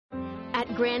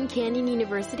At Grand Canyon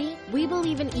University, we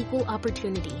believe in equal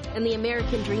opportunity, and the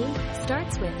American dream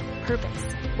starts with purpose.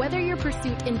 Whether your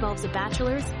pursuit involves a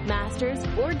bachelor's, master's,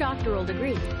 or doctoral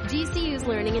degree, GCU's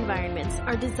learning environments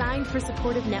are designed for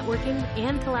supportive networking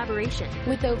and collaboration.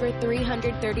 With over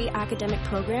 330 academic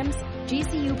programs,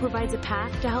 GCU provides a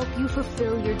path to help you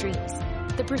fulfill your dreams.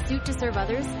 The pursuit to serve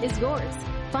others is yours.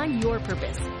 Find your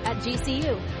purpose at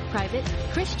GCU. Private,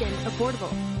 Christian,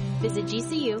 affordable. Visit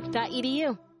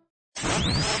gcu.edu.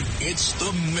 It's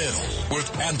The Middle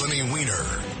with Anthony Weiner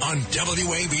on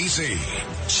WABC.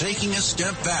 Taking a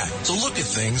step back to look at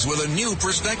things with a new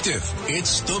perspective.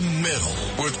 It's The Middle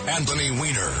with Anthony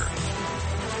Weiner.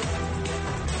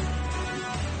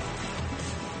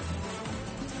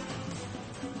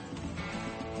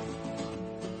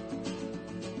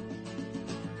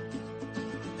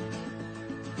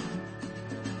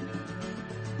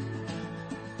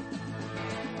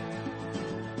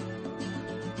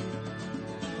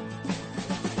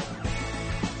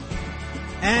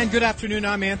 And good afternoon,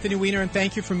 I'm Anthony Weiner, and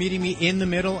thank you for meeting me in the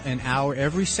middle, an hour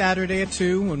every Saturday at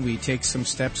 2 when we take some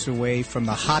steps away from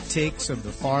the hot takes of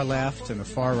the far left and the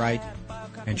far right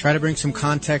and try to bring some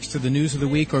context to the news of the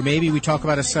week, or maybe we talk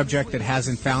about a subject that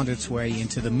hasn't found its way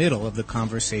into the middle of the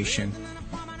conversation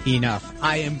enough.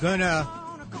 I am going to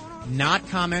not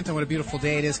comment on what a beautiful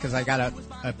day it is because I got a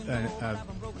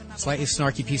slightly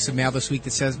snarky piece of mail this week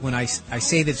that says when I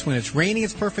say that when it's raining,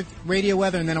 it's perfect radio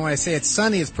weather, and then when I say it's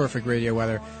sunny, it's perfect radio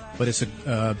weather. But it's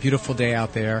a beautiful day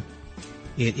out there.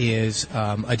 It is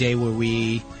a day where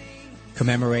we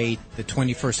commemorate the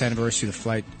 21st anniversary of the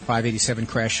Flight 587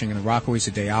 crashing in the Rockaways,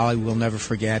 a day I will never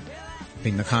forget,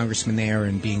 being the congressman there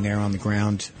and being there on the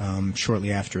ground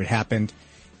shortly after it happened.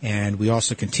 And we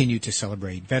also continue to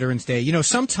celebrate Veterans Day. You know,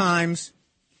 sometimes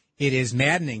it is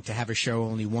maddening to have a show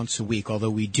only once a week, although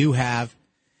we do have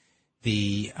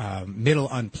the Middle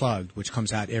Unplugged, which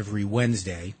comes out every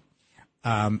Wednesday,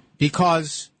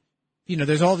 because, you know,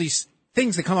 there's all these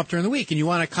things that come up during the week, and you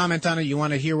want to comment on it, you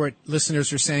want to hear what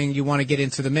listeners are saying, you want to get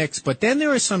into the mix. But then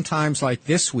there are some times like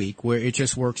this week where it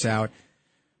just works out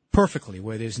perfectly,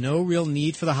 where there's no real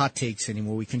need for the hot takes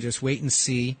anymore. We can just wait and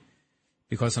see,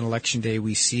 because on Election Day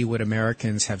we see what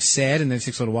Americans have said, and then it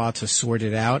takes a little while to sort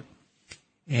it out.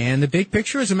 And the big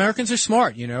picture is Americans are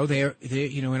smart. You know, they're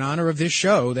you know, in honor of this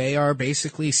show, they are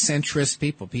basically centrist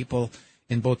people. People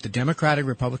in both the Democratic and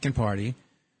Republican Party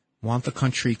want the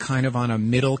country kind of on a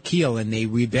middle keel, and they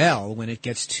rebel when it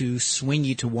gets too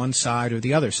swingy to one side or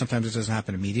the other. Sometimes it doesn't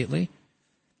happen immediately,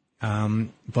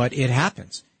 but it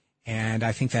happens. And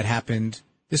I think that happened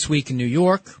this week in New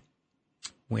York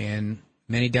when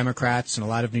many Democrats and a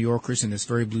lot of New Yorkers in this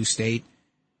very blue state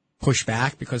pushed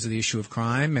back because of the issue of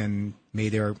crime and made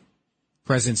their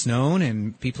presence known,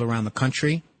 and people around the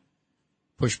country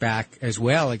pushed back as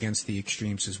well against the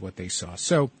extremes is what they saw.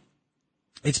 So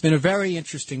it's been a very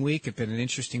interesting week. It's been an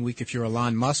interesting week if you're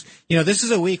Elon Musk. You know, this is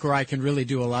a week where I can really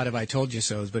do a lot of I told you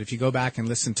so's, but if you go back and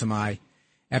listen to my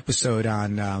episode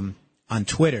on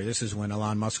Twitter, this is when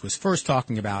Elon Musk was first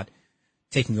talking about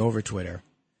taking over Twitter.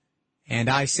 And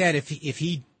I said if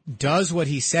he does what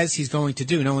he says he's going to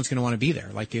do, no one's going to want to be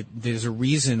there. There's a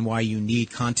reason why you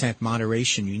need content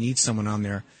moderation. You need someone on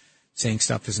there saying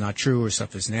stuff is not true, or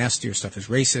stuff is nasty, or stuff is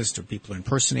racist, or people are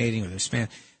impersonating, or they're spam.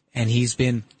 And he's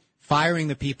been firing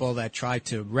the people that try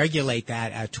to regulate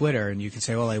that at Twitter. And you can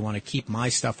say, well, they want to keep my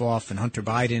stuff off and Hunter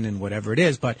Biden and whatever it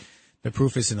is. But the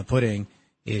proof is in the pudding.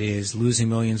 It is losing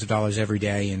millions of dollars every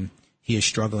day, and he is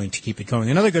struggling to keep it going.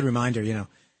 Another good reminder, you know,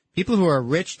 people who are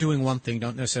rich doing one thing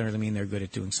don't necessarily mean they're good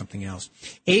at doing something else.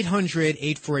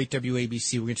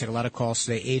 800-848-WABC. We're going to take a lot of calls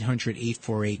today.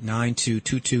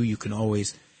 800-848-9222. You can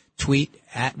always tweet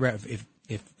at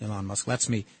if Elon Musk lets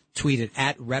me, tweet it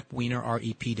at Rep Weiner,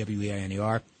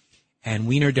 REPWEINER, and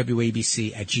Weiner,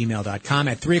 WABC at gmail.com.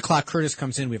 At 3 o'clock, Curtis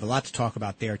comes in. We have a lot to talk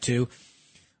about there, too.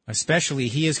 Especially,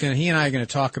 he and I are going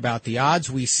to talk about the odds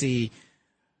we see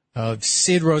of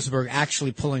Sid Rosenberg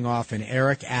actually pulling off an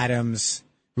Eric Adams,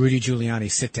 Rudy Giuliani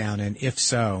sit down, and if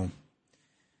so,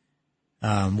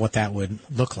 what that would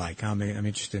look like. I'm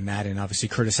interested in that, and obviously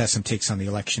Curtis has some takes on the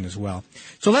election as well.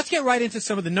 So let's get right into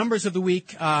some of the numbers of the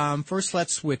week. First,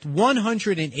 let's with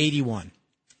 181.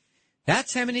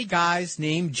 That's how many guys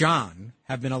named John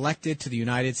have been elected to the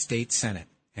United States Senate.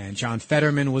 And John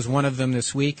Fetterman was one of them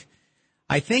this week.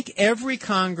 I think every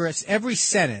Congress, every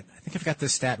Senate, I think I've got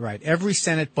this stat right, every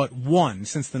Senate but one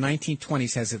since the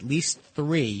 1920s has at least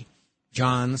 3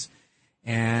 Johns.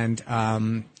 And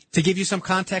to give you some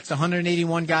context,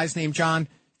 181 guys named John,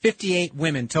 58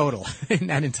 women total in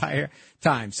that entire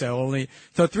time. So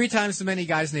 3 times as many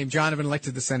guys named John have been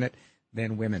elected to the Senate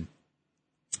than women.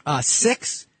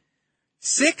 6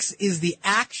 6 is the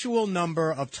actual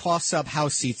number of toss-up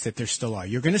House seats that there still are.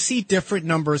 You're going to see different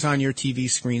numbers on your TV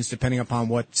screens depending upon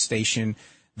what station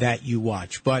that you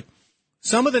watch. But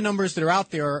some of the numbers that are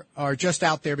out there are just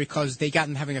out there because they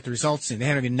haven't got the results in. They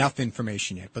haven't enough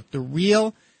information yet. But the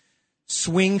real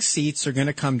swing seats are going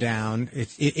to come down.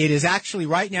 It is actually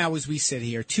right now as we sit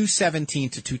here, 217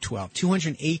 to 212.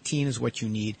 218 is what you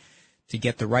need to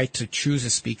get the right to choose a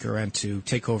speaker and to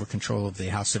take over control of the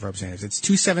House of Representatives. It's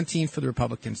 217 for the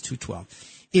Republicans,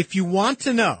 212. If you want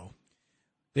to know,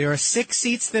 there are 6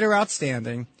 seats that are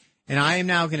outstanding, and I am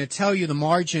now going to tell you the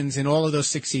margins in all of those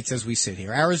 6 seats as we sit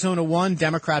here. Arizona 1,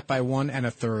 Democrat by 1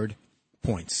 1/3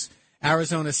 points.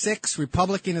 Arizona 6,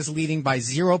 Republican is leading by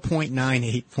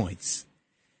 0.98 points.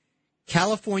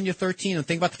 California 13, and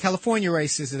think about the California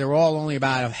races, they're all only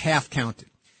about a half counted.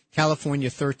 California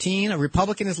 13, a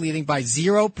Republican is leading by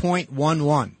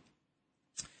 0.11.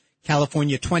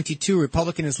 California 22,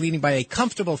 Republican is leading by a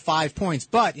comfortable 5 points,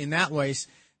 but in that race,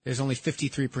 there's only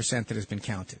 53% that has been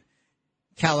counted.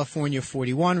 California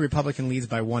 41, Republican leads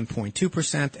by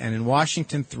 1.2%, and in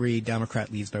Washington 3,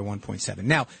 Democrat leads by 1.7.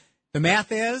 Now, the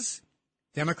math is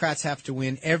Democrats have to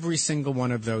win every single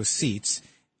one of those seats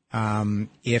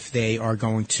if they are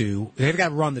going to, they've got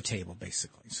to run the table,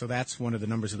 basically. So that's one of the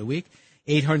numbers of the week.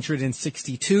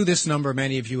 862. This number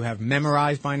many of you have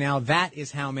memorized by now. That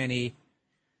is how many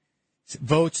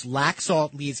votes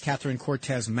Laxalt leads Catherine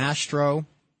Cortez Masto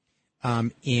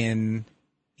in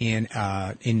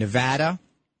Nevada.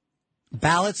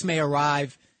 Ballots may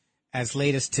arrive as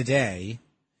late as today,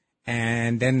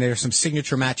 and then there's some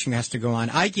signature matching that has to go on.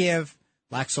 I give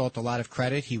Laxalt a lot of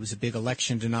credit. He was a big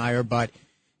election denier, but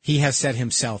he has said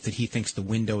himself that he thinks the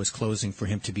window is closing for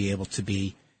him to be able to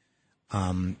be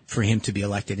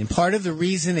elected. And part of the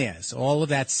reason is all of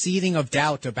that seeding of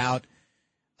doubt about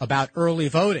early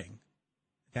voting,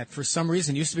 that for some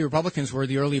reason used to be Republicans were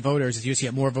the early voters. It used to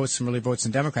get more votes from early votes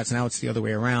than Democrats. Now it's the other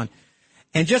way around.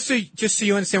 And just so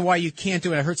you understand why you can't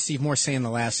do it, I heard Steve Moore saying the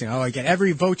last thing, again,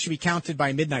 every vote should be counted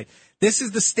by midnight. This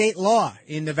is the state law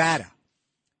in Nevada.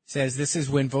 It says this is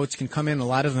when votes can come in. A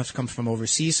lot of them come from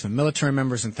overseas, from military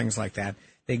members and things like that.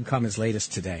 They can come as late as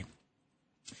today.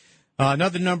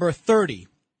 Another number, 30.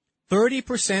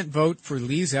 30% vote for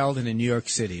Lee Zeldin in New York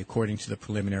City, according to the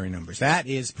preliminary numbers. That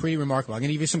is pretty remarkable. I'm going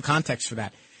to give you some context for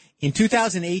that. In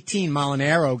 2018,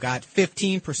 Molinaro got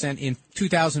 15%. In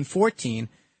 2014,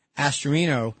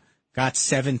 Astorino got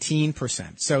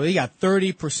 17%. So he got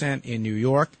 30% in New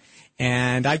York.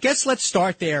 And I guess let's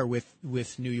start there with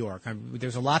New York.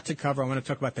 There's a lot to cover. I want to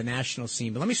talk about the national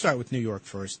scene, but let me start with New York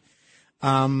first.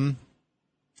 Zeldin,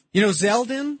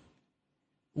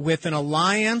 with an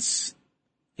alliance,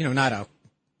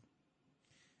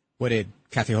 what did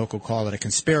Kathy Hochul call it, a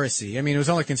conspiracy? I mean, it was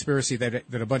only a conspiracy that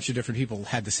a bunch of different people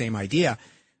had the same idea.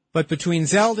 But between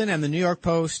Zeldin and the New York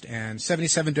Post and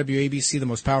 77 WABC, the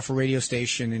most powerful radio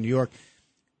station in New York,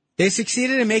 they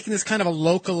succeeded in making this kind of a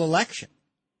local election.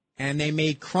 And they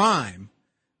made crime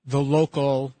the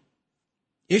local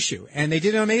issue. And they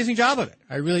did an amazing job of it.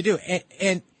 I really do.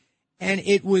 And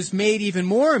it was made even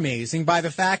more amazing by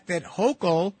the fact that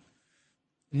Hochul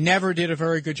never did a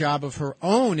very good job of her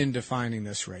own in defining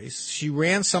this race. She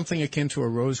ran something akin to a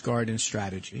Rose Garden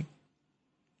strategy,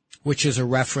 which is a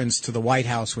reference to the White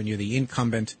House. When you're the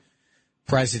incumbent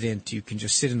president, you can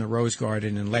just sit in the Rose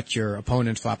Garden and let your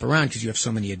opponent flop around because you have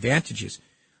so many advantages.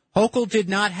 Hochul did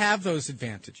not have those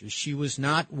advantages. She was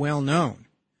not well known.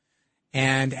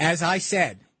 And as I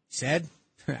said,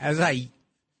 as I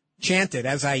chanted,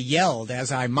 as I yelled,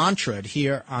 as I mantraed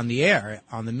here on the air,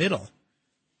 on the middle,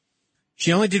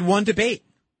 she only did one debate.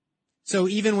 So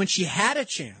even when she had a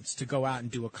chance to go out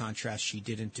and do a contrast, she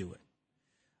didn't do it.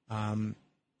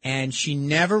 And she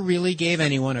never really gave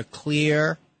anyone a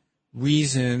clear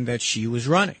reason that she was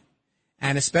running.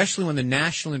 And especially when the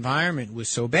national environment was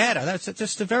so bad, that's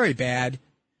just it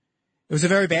was a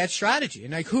very bad strategy.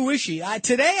 And who is she?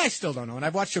 Today I still don't know. And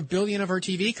I've watched 1 billion of her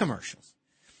TV commercials.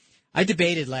 I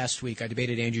debated last week. I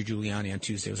debated Andrew Giuliani on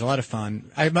Tuesday. It was a lot of fun.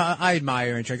 I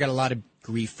admire Andrew. I got a lot of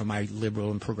grief from my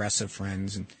liberal and progressive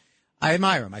friends, and I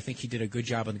admire him. I think he did a good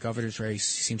job on the governor's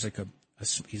race. He seems like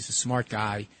he's a smart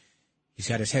guy. He's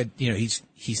got his head,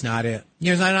 he's not an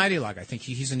ideologue. I think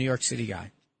he's a New York City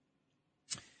guy.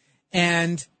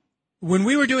 And when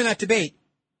we were doing that debate,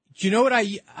 do you know what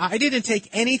I didn't take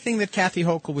anything that Kathy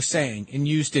Hochul was saying and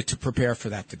used it to prepare for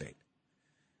that debate.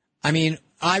 I mean,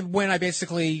 I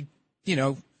basically,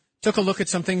 took a look at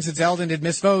some things that Zeldin had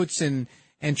missed votes and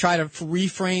try to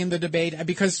reframe the debate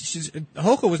because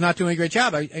Hochul was not doing a great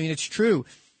job. I mean, it's true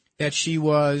that she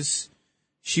was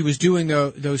doing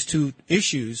those two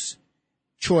issues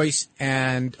choice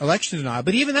and election denial.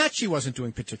 But even that, she wasn't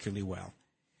doing particularly well.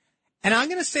 And I'm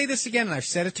going to say this again, and I've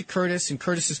said it to Curtis, and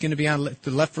Curtis is going to be on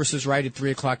the Left versus Right at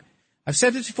 3 o'clock. I've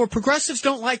said this before. Progressives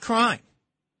don't like crime.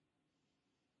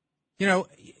 You know,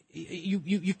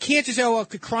 you can't just say, oh, well,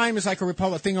 crime is like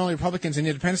a thing only Republicans and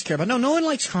independents care about. No one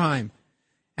likes crime.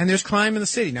 And there's crime in the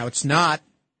city. Now, it's not,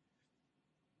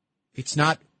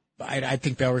 I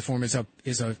think bail reform is a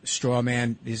straw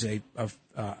man, is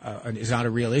not a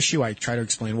real issue. I try to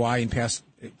explain why in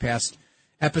past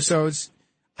episodes.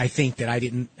 I think that I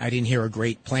didn't hear a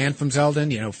great plan from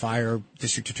Zeldin. You know, fire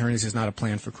district attorneys is not a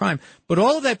plan for crime. But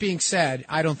all of that being said,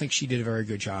 I don't think she did a very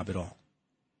good job at all.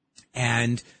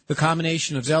 And the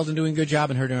combination of Zeldin doing a good job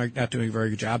and her not doing a very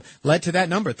good job led to that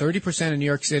number, 30% in New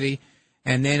York City.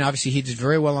 And then obviously he did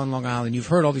very well on Long Island. You've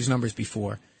heard all these numbers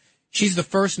before. She's the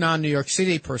first non-New York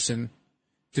City person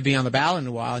to be on the ballot in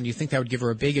a while, and you think that would give her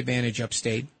a big advantage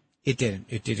upstate. It didn't.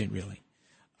 It didn't really.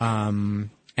 And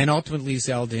ultimately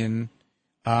Zeldin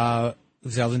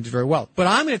did very well. But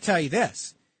I'm going to tell you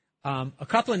this. A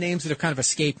couple of names that have kind of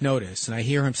escaped notice, and I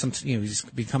hear him he's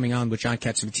been coming on with John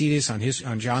Katzimatidis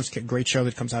on John's great show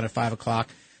that comes out at 5 o'clock.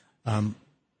 Andrew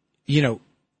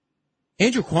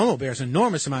Cuomo bears an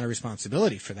enormous amount of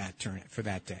responsibility for that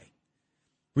day.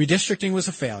 Redistricting was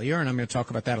a failure, and I'm going to talk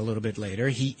about that a little bit later.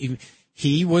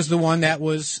 He was the one that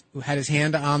had his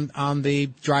hand on the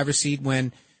driver's seat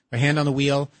hand on the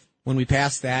wheel when we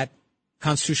passed that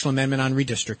constitutional amendment on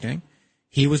redistricting.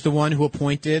 He was the one who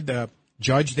appointed the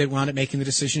judge that wound up making the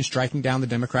decision, striking down the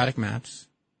Democratic maps.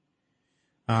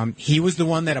 He was the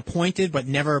one that appointed but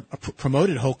never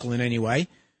promoted Hochul in any way,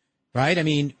 right? I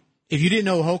mean, if you didn't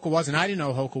know who Hochul was and I didn't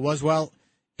know who Hochul was, well,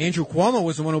 Andrew Cuomo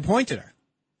was the one who appointed her.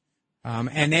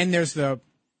 And then there's the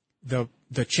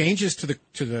changes to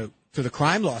the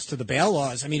crime laws, to the bail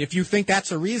laws. I mean, if you think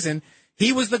that's a reason,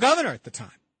 he was the governor at the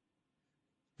time.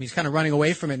 He's kind of running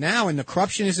away from it now, and the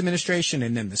corruption in his administration,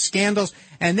 and then the scandals,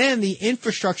 and then the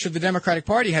infrastructure of the Democratic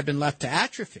Party had been left to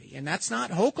atrophy, and that's not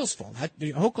Hochul's fault.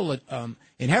 Hochul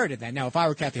inherited that. Now, if I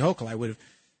were Kathy Hochul, I would have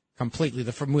completely,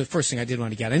 the first thing I did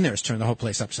when I got in there is turn the whole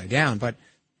place upside down. But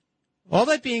all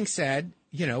that being said,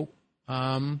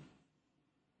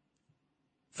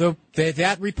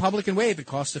 that Republican wave, it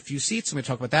cost a few seats. I'm going to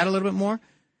talk about that a little bit more.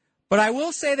 But I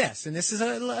will say this, and this is,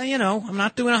 I'm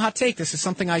not doing a hot take. This is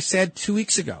something I said 2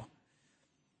 weeks ago.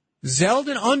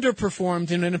 Zeldin underperformed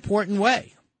in an important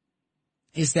way.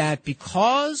 Is that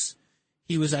because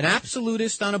he was an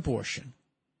absolutist on abortion,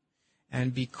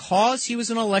 and because he was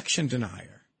an election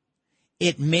denier,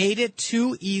 it made it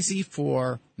too easy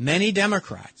for many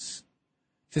Democrats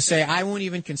to say, I won't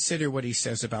even consider what he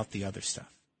says about the other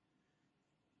stuff.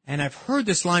 And I've heard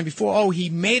this line before, oh, he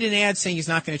made an ad saying he's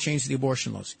not going to change the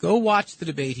abortion laws. Go watch the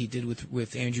debate he did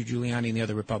with Andrew Giuliani and the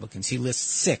other Republicans. He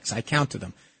lists 6, I counted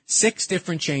them, 6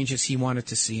 different changes he wanted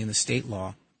to see in the state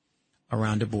law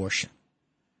around abortion.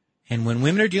 And when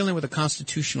women are dealing with a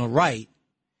constitutional right,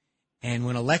 and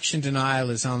when election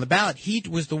denial is on the ballot, he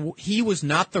was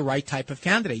not the right type of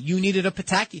candidate. You needed a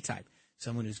Pataki type.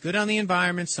 Someone who's good on the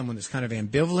environment, someone who's kind of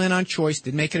ambivalent on choice,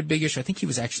 didn't make it a big issue. I think he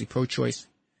was actually pro-choice.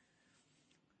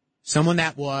 Someone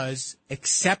that was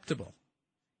acceptable.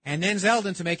 And then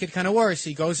Zeldin, to make it kind of worse,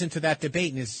 he goes into that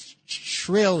debate and is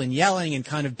shrill and yelling and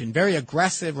kind of been very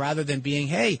aggressive rather than being,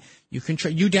 hey,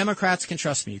 you Democrats can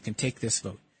trust me. You can take this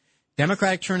vote.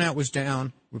 Democratic turnout was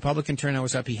down. Republican turnout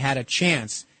was up. He had a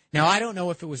chance. Now, I don't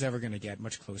know if it was ever going to get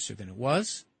much closer than it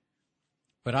was,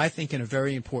 but I think in a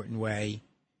very important way,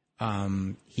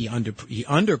 he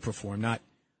underperformed, not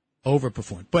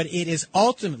overperformed. But it is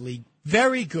ultimately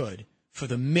very good for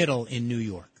the middle in New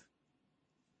York,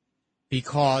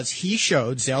 because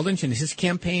Zeldin and his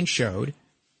campaign showed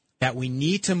that we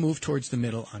need to move towards the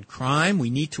middle on crime. We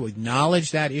need to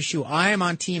acknowledge that issue. I am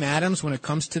on Team Adams when it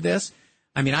comes to this.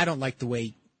 I mean, I don't like the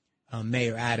way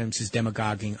Mayor Adams is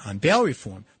demagoguing on bail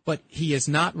reform, but he is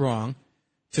not wrong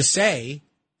to say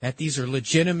that these are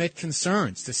legitimate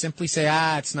concerns. To simply say,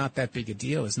 it's not that big a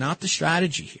deal is not the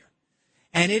strategy here.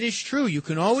 And it is true. You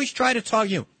can always try to talk,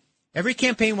 every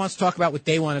campaign wants to talk about what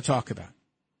they want to talk about.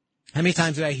 How many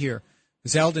times did I hear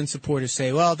Zeldin supporters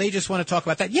say, well, they just want to talk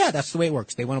about that? Yeah, that's the way it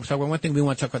works. They want to talk about one thing, we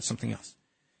want to talk about something else.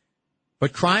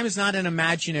 But crime is not an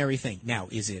imaginary thing. Now,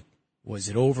 was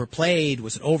it overplayed?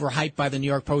 Was it overhyped by the New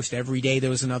York Post? Every day there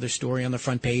was another story on the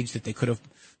front page that they could have,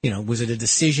 was it a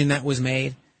decision that was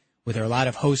made? Were there a lot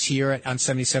of hosts here on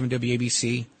 77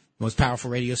 WABC, most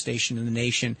powerful radio station in the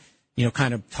nation,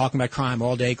 kind of talking about crime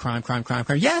all day, crime.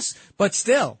 Yes, but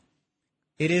still,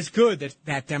 it is good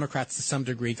that Democrats to some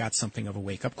degree got something of a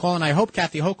wake-up call. And I hope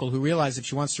Kathy Hochul, who realized if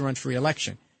she wants to run for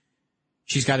re-election,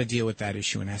 she's got to deal with that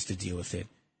issue and has to deal with it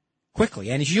quickly.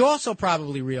 And she also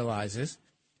probably realizes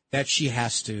that she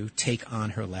has to take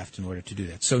on her left in order to do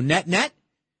that. So net,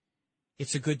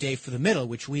 it's a good day for the middle,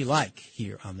 which we like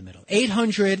here on the middle.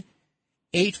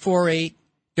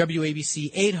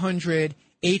 800-848-WABC,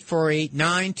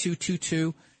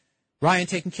 800-848-9222. Ryan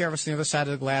taking care of us on the other side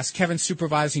of the glass. Kevin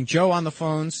supervising. Joe on the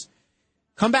phones.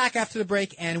 Come back after the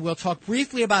break, and we'll talk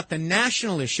briefly about the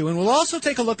national issue. And we'll also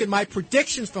take a look at my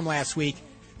predictions from last week.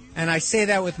 And I say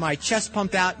that with my chest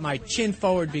pumped out, my chin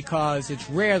forward, because it's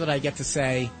rare that I get to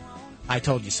say, I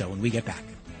told you so, when we get back.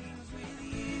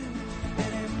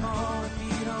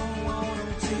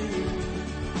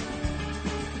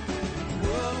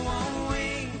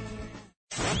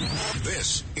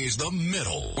 This is The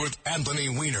Middle with Anthony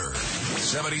Weiner,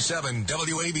 77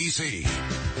 WABC.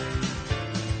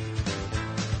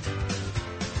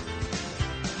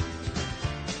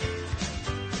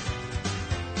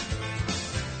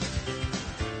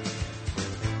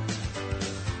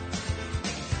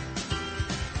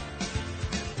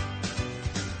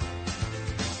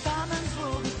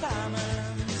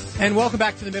 And welcome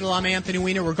back to The Middle. I'm Anthony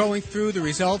Weiner. We're going through the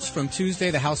results from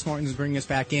Tuesday. The House Martins bringing us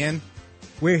back in.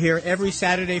 We're here every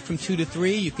Saturday from 2 to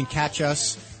 3. You can catch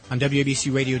us on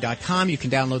WABCRadio.com. You can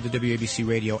download the WABC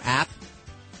Radio app.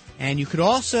 And you could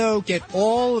also get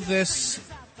all of this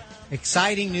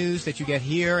exciting news that you get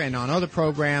here and on other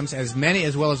programs, as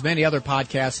well as many other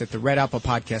podcasts at the Red Apple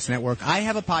Podcast Network. I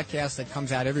have a podcast that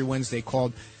comes out every Wednesday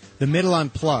called The Middle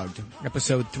Unplugged.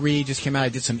 Episode 3 just came out. I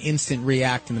did some instant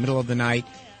react in the middle of the night.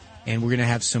 And we're going to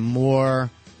have some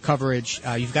more coverage.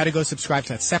 You've got to go subscribe to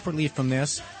that separately from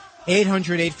this.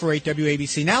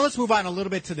 800-848-WABC. Now let's move on a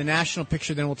little bit to the national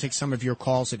picture. Then we'll take some of your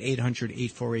calls at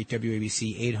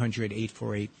 800-848-WABC,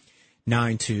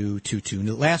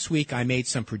 800-848-9222. Last week I made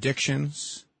some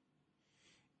predictions,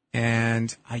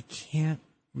 and I can't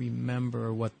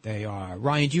remember what they are.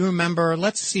 Ryan, do you remember?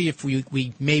 Let's see if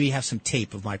we maybe have some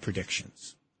tape of my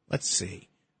predictions. Let's see.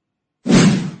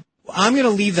 I'm going to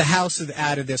leave the House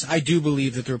out of this. I do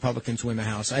believe that the Republicans win the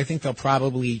House. I think they'll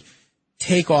probably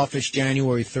take office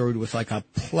January 3rd with like a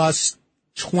plus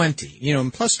 20. You know,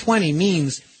 and plus 20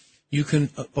 means you can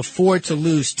afford to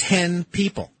lose 10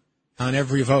 people on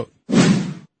every vote.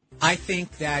 I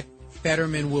think that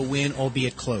Fetterman will win,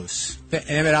 albeit close.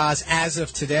 Emmett Oz, as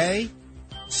of today,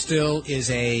 still is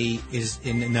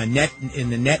in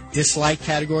the net dislike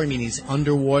category, meaning he's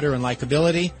underwater in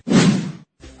likability.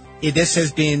 This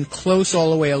has been close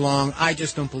all the way along. I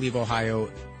just don't believe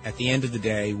Ohio, at the end of the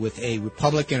day, with a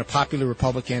Republican, a popular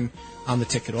Republican on the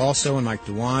ticket also, and Mike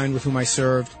DeWine, with whom I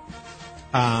served.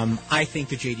 I think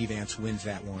that J.D. Vance wins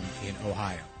that one in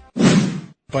Ohio.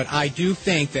 But I do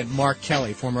think that Mark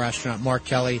Kelly, former astronaut Mark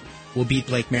Kelly, will beat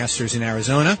Blake Masters in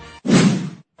Arizona.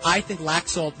 I think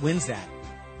Laxalt wins that.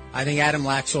 I think Adam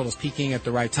Laxalt is peaking at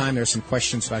the right time. There's some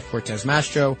questions about Cortez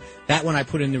Masto. That one I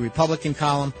put in the Republican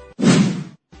column.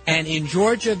 And in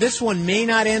Georgia, this one may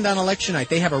not end on election night.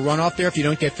 They have a runoff there if you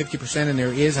don't get 50%, and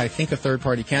there is, I think, a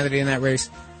third-party candidate in that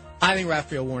race. I think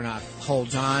Raphael Warnock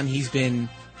holds on. He's been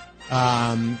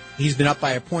up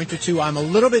by a point or two. I'm a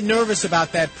little bit nervous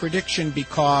about that prediction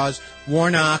because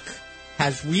Warnock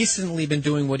has recently been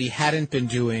doing what he hadn't been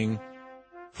doing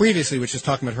previously, which is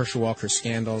talking about Herschel Walker's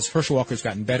scandals. Herschel Walker's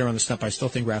gotten better on the stuff. I still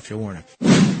think Raphael Warnock.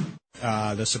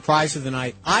 The surprise of the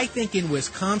night, I think in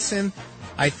Wisconsin,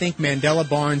 I think Mandela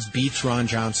Barnes beats Ron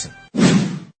Johnson.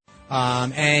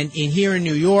 And here in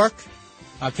New York,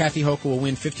 Kathy Hochul will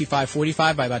win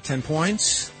 55-45 by about 10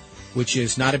 points, which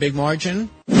is not a big margin.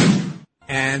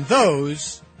 And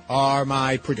those are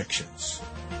my predictions.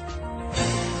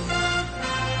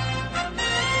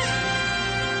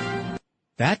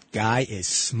 That guy is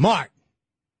smart.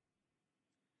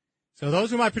 So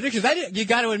those are my predictions. You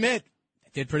got to admit,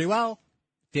 did pretty well.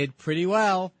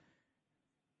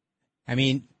 I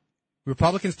mean,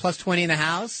 Republicans plus 20 in the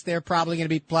House. They're probably going to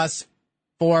be plus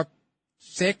 4,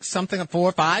 6, something,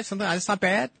 4, 5, something. That's not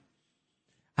bad.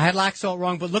 I had Laxalt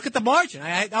wrong, but look at the margin.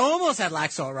 I almost had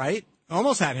Laxalt right.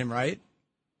 Almost had him right.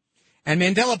 And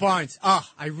Mandela Barnes,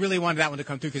 I really wanted that one to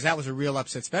come through because that was a real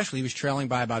upset, especially he was trailing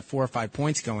by about 4 or 5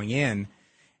 points going in,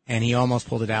 and he almost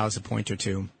pulled it out as a point or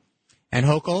two. And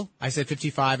Hochul, I said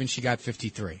 55, and she got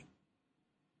 53. Is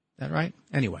that right?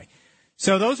 Anyway.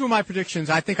 So those were my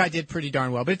predictions. I think I did pretty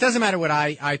darn well. But it doesn't matter what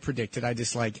I predicted. I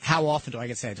just how often do I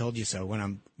get to say I told you so when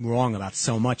I'm wrong about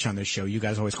so much on this show? You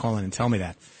guys always call in and tell me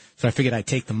that. So I figured I'd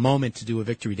take the moment to do a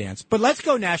victory dance. But let's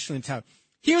go nationally and tell.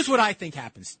 Here's what I think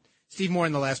happens. Steve Moore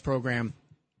in the last program,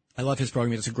 I love his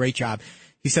program. He does a great job.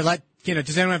 He said,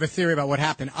 does anyone have a theory about what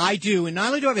happened? I do. And not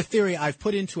only do I have a theory, I've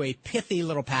put into a pithy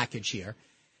little package here.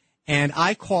 And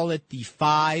I call it the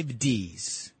 5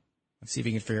 Ds. Let's see if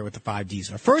we can figure out what the 5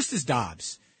 Ds are. First is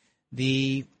Dobbs.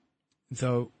 The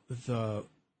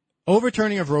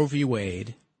overturning of Roe v.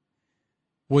 Wade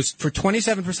was for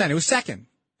 27%. It was second.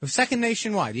 It was second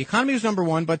nationwide. The economy was number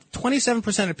 1, but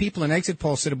 27% of people in exit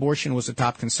polls said abortion was a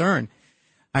top concern.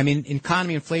 I mean,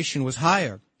 economy inflation was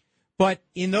higher. But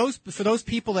for those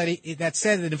people that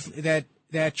said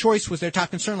that choice was their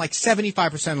top concern, like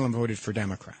 75% of them voted for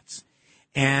Democrats.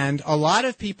 And a lot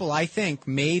of people, I think,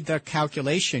 made the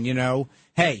calculation,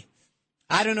 hey,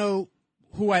 I don't know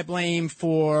who I blame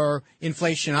for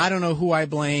inflation. I don't know who I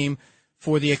blame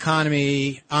for the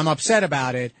economy. I'm upset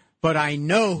about it, but I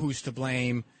know who's to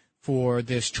blame for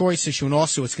this choice issue. And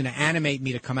also it's going to animate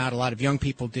me to come out. A lot of young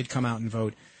people did come out and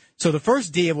vote. So the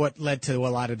first D of what led to a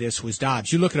lot of this was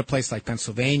Dobbs. You look at a place like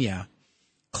Pennsylvania.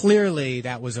 Clearly,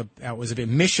 that was a bit.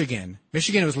 Michigan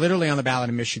was literally on the ballot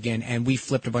in Michigan, and we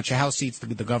flipped a bunch of House seats.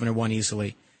 The governor won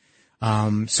easily.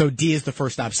 So D is the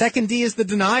first stop. Second D is the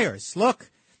deniers.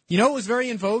 Look, what was very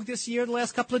in vogue this year, the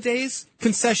last couple of days?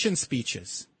 Concession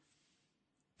speeches.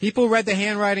 People read the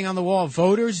handwriting on the wall.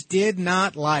 Voters did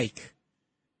not like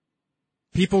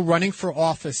people running for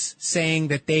office saying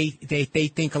that they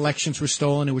think elections were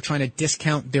stolen and were trying to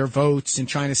discount their votes and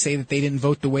trying to say that they didn't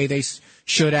vote the way they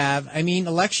should have. I mean,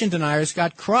 election deniers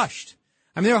got crushed.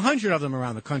 I mean, there are 100 of them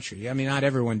around the country. I mean, not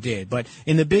everyone did. But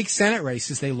in the big Senate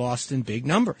races, they lost in big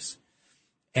numbers.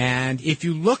 And if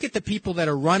you look at the people that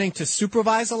are running to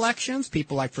supervise elections,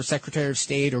 people like for Secretary of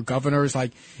State or governors,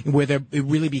 like where it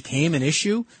really became an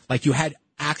issue, like you had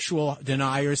actual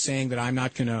deniers saying that I'm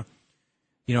not going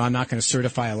to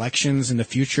certify elections in the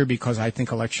future because I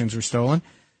think elections were stolen.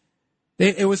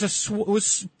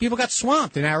 People got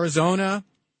swamped in Arizona,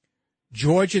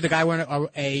 Georgia. The guy won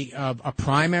a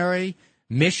primary.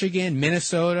 Michigan,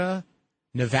 Minnesota,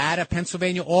 Nevada,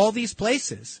 Pennsylvania. All these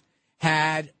places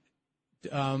had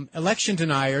election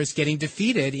deniers getting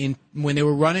defeated when they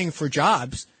were running for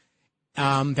jobs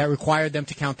that required them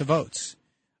to count the votes.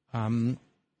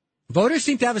 Voters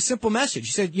seem to have a simple message.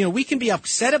 He said, we can be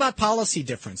upset about policy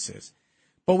differences,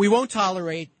 but we won't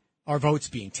tolerate our votes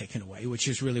being taken away, which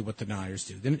is really what the deniers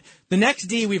do. The next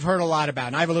D we've heard a lot about,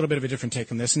 and I have a little bit of a different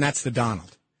take on this, and that's the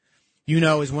Donald.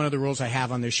 Is one of the rules I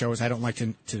have on this show is I don't like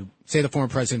to say the former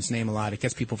president's name a lot. It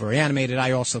gets people very animated.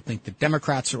 I also think that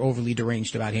Democrats are overly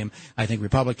deranged about him. I think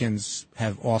Republicans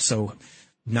have also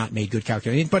not made good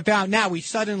calculations. But now we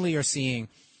suddenly are seeing,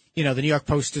 the New York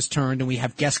Post has turned, and we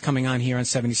have guests coming on here on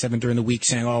 77 during the week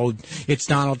saying, oh, it's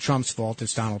Donald Trump's fault.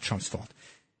 It's Donald Trump's fault.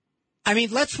 I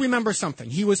mean, let's remember something.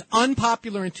 He was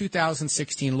unpopular in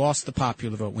 2016, lost the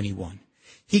popular vote when he won.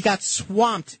 He got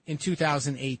swamped in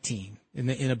 2018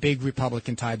 in a big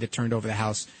Republican tide that turned over the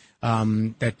House,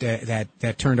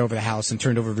 that turned over the House and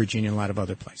turned over Virginia and a lot of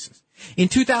other places. In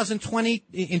 2020,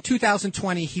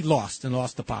 he lost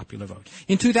the popular vote.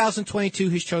 In 2022,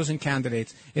 his chosen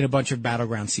candidates in a bunch of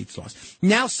battleground seats lost.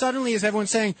 Now suddenly, is everyone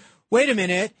saying, wait a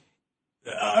minute,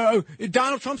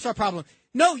 Donald Trump's our problem?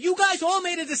 No, you guys all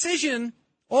made a decision.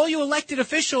 All you elected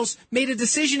officials made a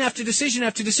decision after decision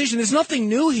after decision. There's nothing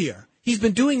new here. He's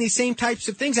been doing these same types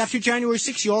of things. After January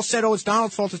 6th, you all said, oh, it's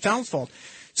Donald's fault, it's Donald's fault.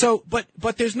 So,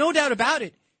 but there's no doubt about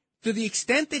it. To the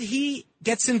extent that he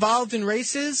gets involved in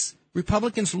races,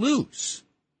 Republicans lose.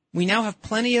 We now have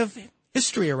plenty of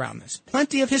history around this.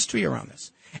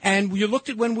 And you looked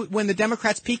at when the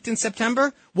Democrats peaked in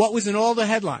September, what was in all the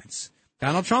headlines?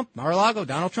 Donald Trump, Mar-a-Lago,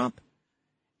 Donald Trump.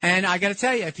 And I got to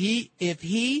tell you, if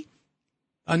he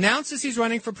announces he's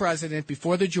running for president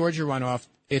before the Georgia runoff,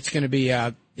 it's going to be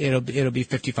it'll be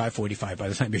 55-45 by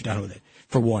the time you're done with it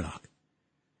for Warnock.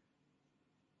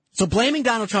 So blaming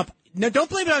Donald Trump. No, don't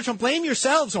blame Donald Trump. Blame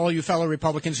yourselves, all you fellow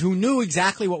Republicans who knew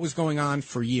exactly what was going on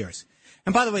for years.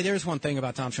 And by the way, there's one thing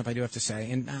about Donald Trump I do have to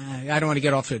say, and I don't want to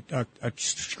get off a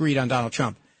screed on Donald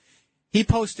Trump. He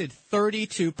posted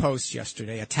 32 posts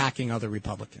yesterday attacking other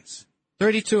Republicans.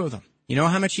 32 of them. You know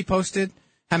how much he posted?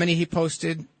 How many he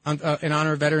posted in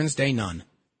honor of Veterans Day? None.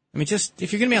 I mean, just,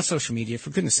 if you're going to be on social media, for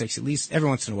goodness sakes, at least every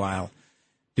once in a while,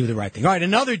 do the right thing. All right,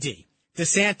 another D.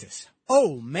 DeSantis.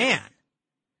 Oh, man.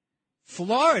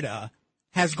 Florida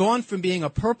has gone from being a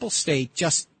purple state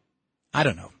just, 8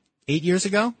 years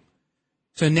ago.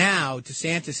 So now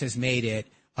DeSantis has made it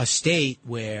a state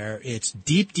where it's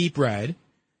deep, deep red,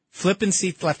 flipping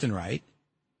seats left and right.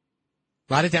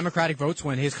 A lot of Democratic votes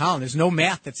went his column. There's no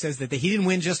math that says that he didn't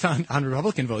win just on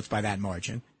Republican votes by that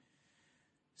margin.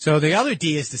 So the other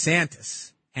D is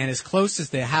DeSantis. And as close as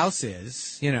the House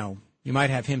is, you might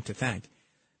have him to thank.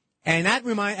 And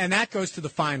that goes to the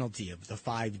final D of the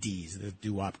 5 Ds, the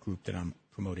doo-wop group that I'm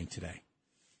promoting today.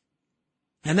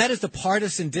 And that is the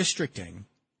partisan districting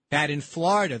that in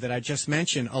Florida that I just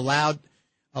mentioned allowed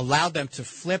allowed them to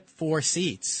flip 4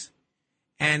 seats.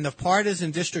 And the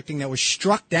partisan districting that was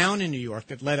struck down in New York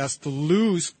that led us to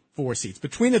lose 4 seats.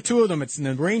 Between the two of them, it's in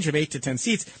the range of 8 to 10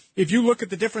 seats. If you look at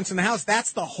the difference in the House,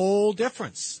 that's the whole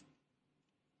difference.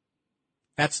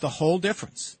 That's the whole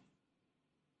difference.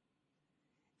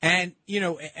 And,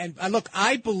 look,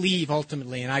 I believe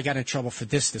ultimately, and I got in trouble for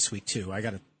this week too.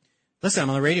 Listen, I'm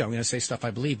on the radio. I'm going to say stuff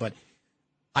I believe, but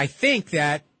I think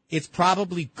that it's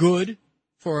probably good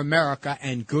for America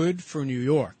and good for New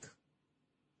York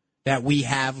that we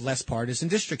have less partisan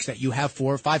districts, that you have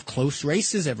 4 or 5 close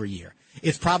races every year.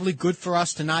 It's probably good for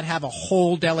us to not have a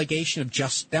whole delegation of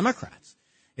just Democrats.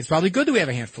 It's probably good that we have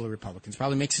a handful of Republicans.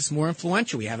 Probably makes us more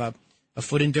influential. We have a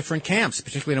foot in different camps,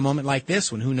 particularly in a moment like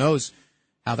this when who knows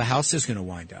how the House is going to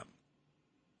wind up.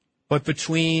 But the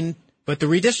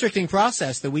redistricting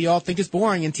process that we all think is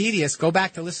boring and tedious, go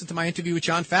back to listen to my interview with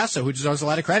John Faso, who deserves a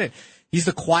lot of credit. He's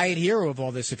the quiet hero of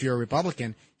all this if you're a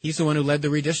Republican. He's the one who led the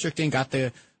redistricting, got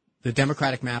the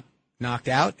Democratic map knocked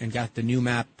out, and got the new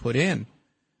map put in.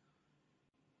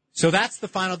 So that's the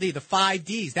final D, the 5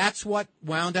 Ds. That's what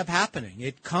wound up happening.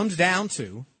 It comes down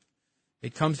to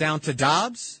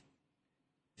Dobbs,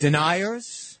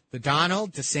 deniers, the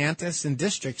Donald, DeSantis, and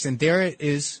districts, and there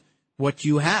is what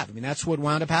you have. I mean, that's what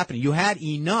wound up happening. You had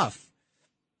enough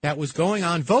that was going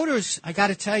on. Voters, I got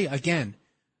to tell you, again,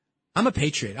 I'm a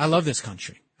patriot. I love this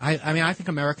country. I think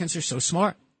Americans are so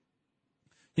smart.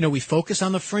 We focus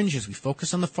on the fringes. We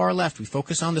focus on the far left. We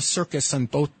focus on the circus on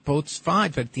both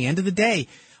sides. But at the end of the day,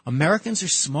 Americans are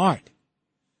smart.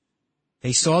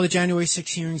 They saw the January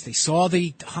 6 hearings. They saw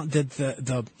the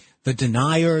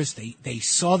deniers. They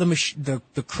saw the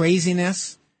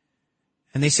craziness.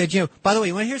 And they said, by the way,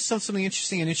 you want to hear something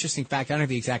interesting? An interesting fact. I don't have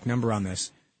the exact number on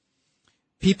this.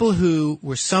 People who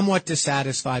were somewhat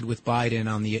dissatisfied with Biden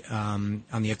on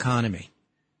the economy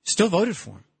still voted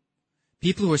for him.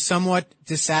 People who were somewhat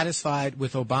dissatisfied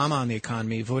with Obama on the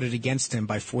economy voted against him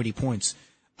by 40 points,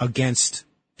 against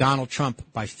Donald Trump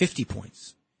by 50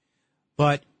 points.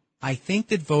 But I think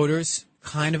that voters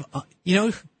kind of,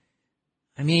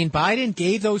 Biden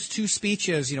gave those 2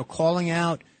 speeches, calling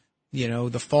out,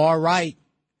 the far right,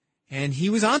 and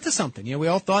he was onto something. We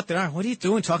all thought that, what are you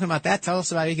doing talking about that? Tell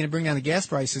us about how you're going to bring down the gas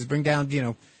prices, bring down,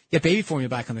 get baby formula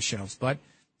back on the shelves. But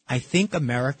I think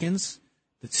Americans,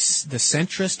 the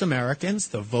centrist Americans,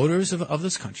 the voters of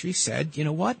this country said, you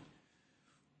know what?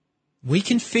 We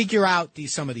can figure out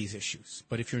some of these issues.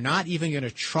 But if you're not even going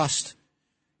to trust,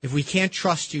 if we can't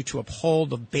trust you to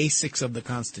uphold the basics of the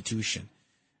Constitution,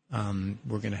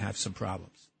 we're going to have some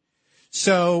problems.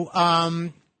 So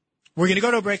we're going to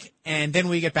go to a break, and then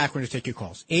when we get back, we're going to take your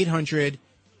calls.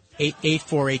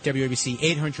 800-848-WABC,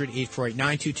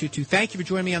 800-848-9222. Thank you for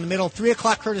joining me on the middle. 3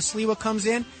 o'clock, Curtis Lewa comes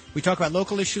in. We talk about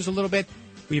local issues a little bit.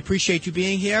 We appreciate you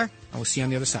being here, and we'll see you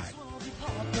on the other side.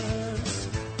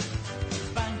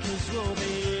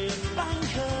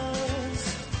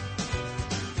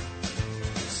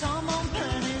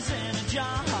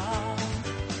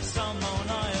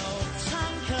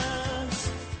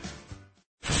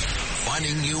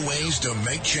 Finding new ways to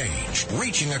make change,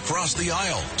 reaching across the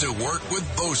aisle to work with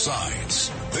both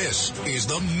sides. This is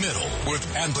The Middle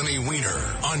with Anthony Weiner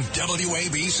on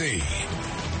WABC.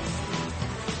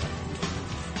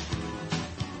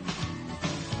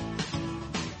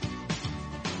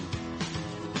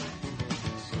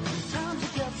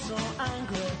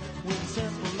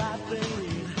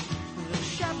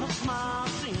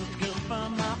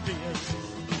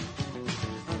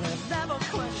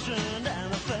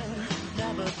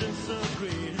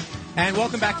 And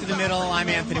welcome back to The Middle. I'm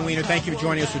Anthony Weiner. Thank you for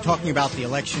joining us. We're talking about the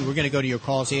election. We're going to go to your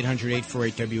calls,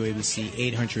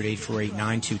 800-848-WABC,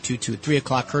 800-848-9222. At 3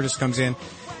 o'clock, Curtis comes in.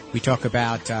 We talk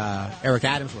about Eric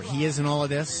Adams, where he is in all of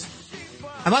this.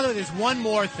 And by the way, there's one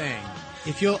more thing.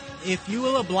 If you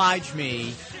will oblige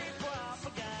me,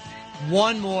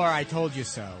 one more I told you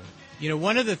so.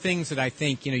 One of the things that I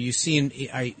think, you see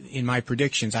in my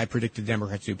predictions, I predicted the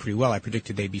Democrats do pretty well. I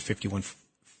predicted they'd be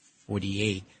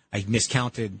 51-48. I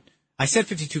miscounted. I said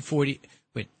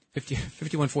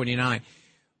 51-49.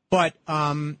 But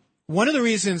one of the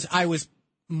reasons I was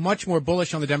much more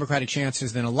bullish on the Democratic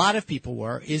chances than a lot of people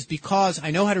were is because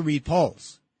I know how to read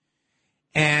polls.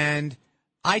 And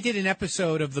I did an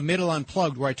episode of The Middle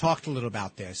Unplugged where I talked a little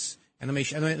about this. And let me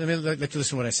listen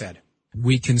to what I said.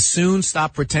 We can soon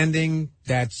stop pretending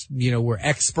that, we're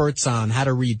experts on how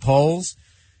to read polls.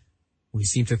 We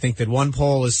seem to think that one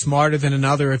poll is smarter than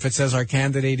another if it says our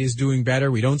candidate is doing better.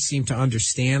 We don't seem to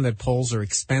understand that polls are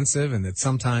expensive and that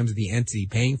sometimes the entity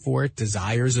paying for it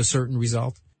desires a certain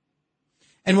result.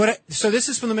 And so this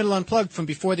is from The Middle Unplugged from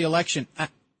before the election.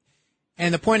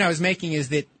 And the point I was making is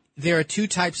that there are two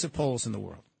types of polls in the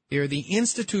world. There are the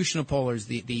institutional pollers,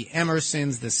 the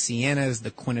Emersons, the Siennas,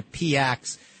 the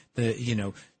Quinnipiacs,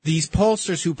 these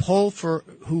pollsters who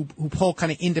poll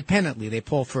kind of independently. They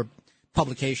poll for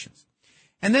publications.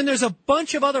 And then there's a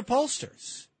bunch of other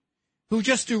pollsters who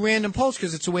just do random polls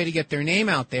because it's a way to get their name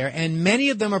out there, and many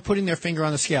of them are putting their finger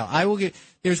on the scale.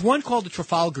 There's one called the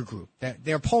Trafalgar Group.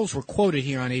 Their polls were quoted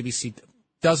here on ABC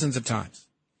dozens of times.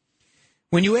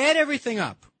 When you add everything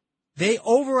up, they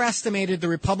overestimated the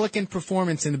Republican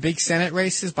performance in the big Senate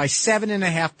races by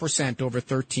 7.5% over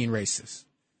 13 races.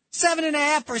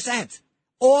 7.5%!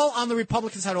 All on the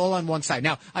Republican side, all on one side.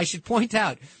 Now, I should point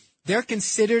out, they're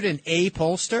considered an A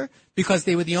pollster because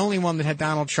they were the only one that had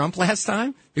Donald Trump last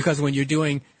time. Because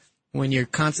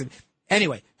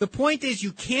anyway, the point is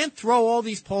you can't throw all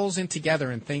these polls in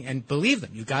together and believe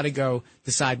them. You've got to go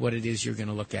decide what it is you're going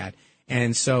to look at.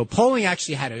 And so polling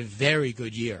actually had a very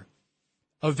good year.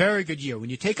 A very good year. When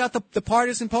you take out the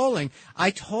partisan polling,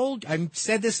 I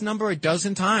said this number a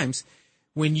dozen times.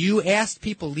 When you asked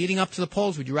people leading up to the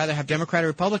polls, would you rather have Democrat or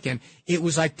Republican? It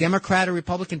was like Democrat or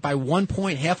Republican by 1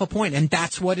 point, half a point, and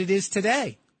that's what it is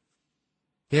today.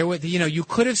 You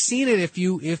could have seen it if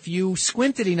you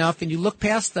squinted enough and you look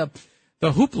past the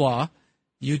hoopla.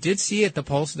 You did see it. The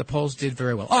polls did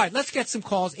very well. All right, let's get some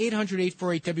calls.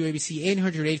 800-848-WABC,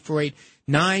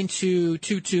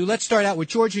 800-848-9222. Let's start out with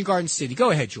George in Garden City. Go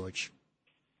ahead, George.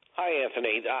 Hi,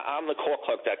 Anthony. I'm the court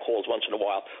clerk that calls once in a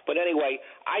while. But anyway,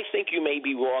 I think you may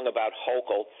be wrong about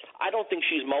Hochul. I don't think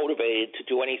she's motivated to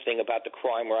do anything about the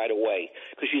crime right away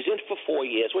because she's in for 4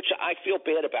 years, which I feel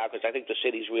bad about because I think the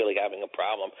city's really having a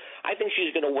problem. I think she's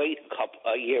going to wait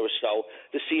a year or so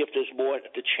to see if there's more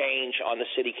to change on the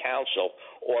city council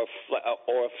or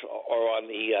on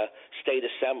the state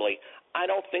assembly. I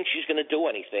don't think she's going to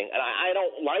do anything. And I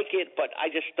don't like it, but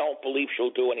I just don't believe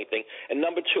she'll do anything. And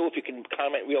number two, if you can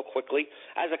comment real quickly,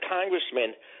 as a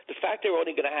congressman, the fact they're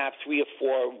only going to have 3 or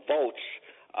 4 votes,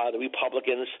 the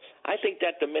Republicans, I think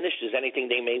that diminishes anything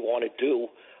they may want to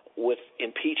do with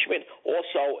impeachment.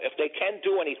 Also, if they can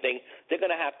do anything, they're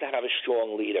going to have a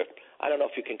strong leader. I don't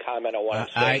know if you can comment on what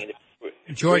I'm saying.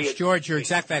 George, you're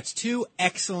exact. That's 2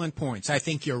 excellent points. I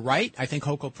think you're right. I think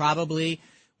Hochul probably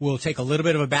will take a little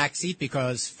bit of a backseat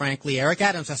because, frankly, Eric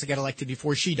Adams has to get elected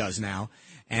before she does now.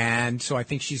 And so I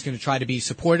think she's going to try to be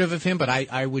supportive of him, but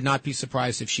I would not be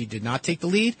surprised if she did not take the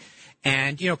lead.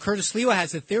 And, Curtis Lewa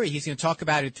has a theory. He's going to talk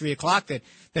about it at 3 o'clock that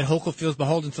Hochul feels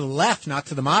beholden to the left, not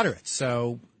to the moderates.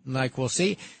 So, we'll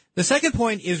see. The second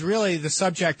point is really the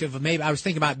subject of I was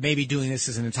thinking about maybe doing this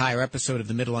as an entire episode of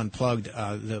the Middle Unplugged,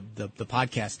 the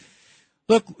podcast.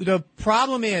 Look, the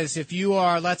problem is if you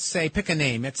are, let's say, pick a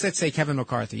name. Let's say Kevin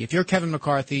McCarthy. If you're Kevin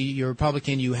McCarthy, you're a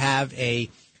Republican, you have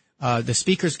the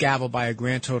speaker's gavel by a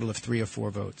grand total of 3 or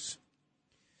 4 votes.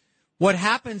 What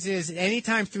happens is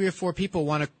anytime 3 or 4 people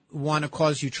want to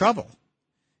cause you trouble,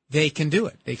 they can do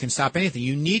it. They can stop anything.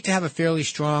 You need to have a fairly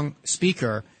strong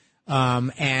speaker.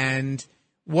 And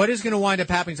what is going to wind up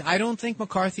happening is I don't think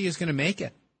McCarthy is going to make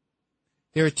it.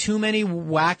 There are too many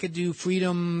wackadoo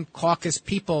Freedom Caucus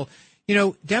people.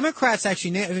 Democrats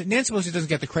actually, Nancy Pelosi doesn't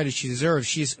get the credit she deserves.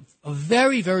 She's a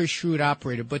very, very shrewd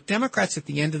operator. But Democrats, at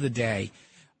the end of the day,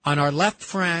 on our left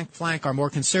flank, our more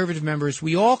conservative members,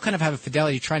 we all kind of have a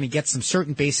fidelity trying to get some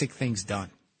certain basic things done.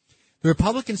 The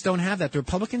Republicans don't have that. The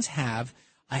Republicans have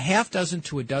a half dozen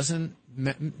to a dozen,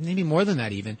 maybe more than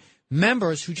that even,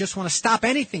 members who just want to stop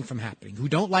anything from happening, who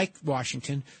don't like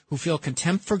Washington, who feel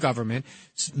contempt for government.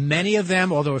 Many of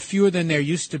them, although fewer than there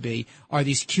used to be, are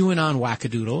these QAnon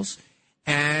wackadoodles.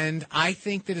 And I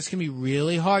think that it's going to be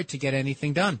really hard to get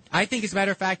anything done. I think, as a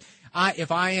matter of fact,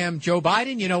 if I am Joe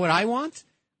Biden, you know what I want?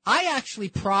 I actually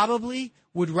probably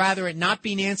would rather it not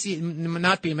be Nancy, it might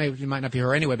not be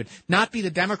her anyway, but not be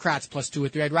the Democrats plus 2 or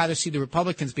 3. I'd rather see the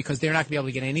Republicans because they're not going to be able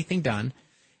to get anything done.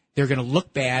 They're going to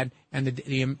look bad, and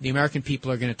the American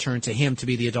people are going to turn to him to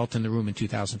be the adult in the room in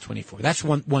 2024. That's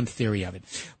one theory of it.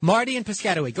 Marty and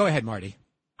Piscataway. Go ahead, Marty.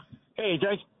 Hey,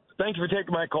 thanks for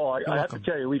taking my call. I have to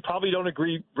tell you, we probably don't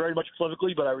agree very much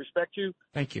politically, but I respect you.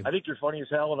 Thank you. I think you're funny as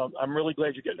hell, and I'm really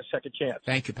glad you're getting a second chance.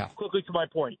 Thank you, pal. Quickly to my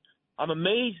point. I'm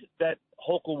amazed that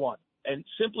Hochul won. And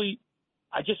simply,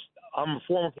 I'm a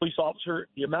former police officer.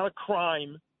 The amount of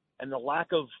crime and the lack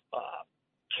of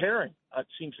caring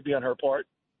seems to be on her part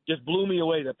just blew me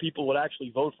away that people would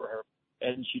actually vote for her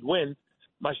and she'd win.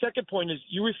 My second point is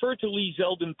you referred to Lee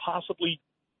Zeldin possibly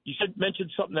 – you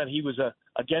mentioned something that he was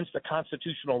against the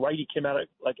constitutional right. He came out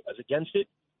as against it.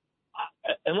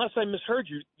 Unless I misheard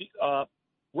you,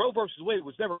 Roe versus Wade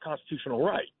was never a constitutional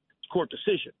right. It's a court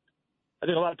decision. I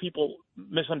think a lot of people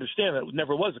misunderstand that it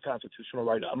never was a constitutional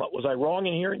right. Was I wrong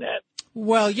in hearing that?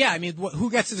 Well, yeah. I mean, who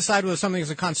gets to decide whether something is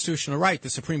a constitutional right? The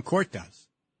Supreme Court does.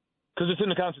 Because it's in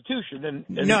the Constitution.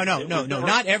 And No.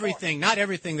 Not everything that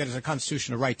is a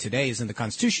constitutional right today is in the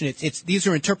Constitution. These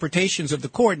are interpretations of the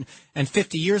court. And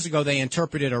 50 years ago, they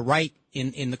interpreted a right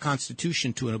in the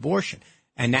Constitution to an abortion.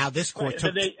 And now this court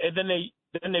took. Then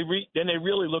they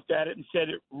really looked at it and said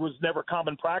it was never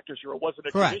common practice or it wasn't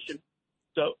a Correct. tradition.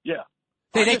 So yeah.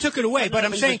 They took it away, but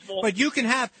I'm saying, but you can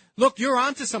have, look, you're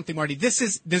onto something, Marty.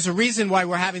 There's a reason why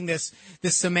we're having this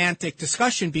semantic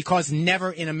discussion, because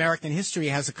never in American history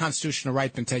has a constitutional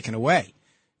right been taken away.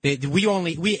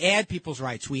 We add people's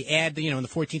rights. We add, in the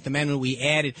 14th Amendment, we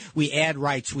add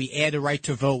rights. We add a right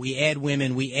to vote. We add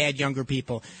women. We add younger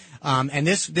people. And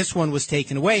this one was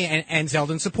taken away, and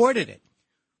Zeldin supported it.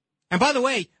 And by the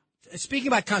way, speaking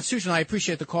about constitutional, I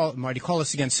appreciate the call, Marty. Call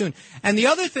us again soon. And the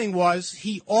other thing was,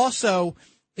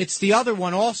 it's the other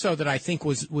one also that I think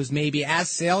was maybe as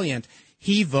salient.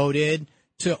 He voted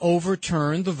to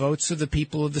overturn the votes of the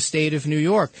people of the state of New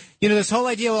York. This whole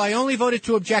idea, well, I only voted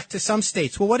to object to some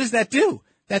states. Well, what does that do?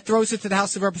 That throws it to the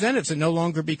House of Representatives. It no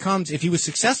longer becomes, if he was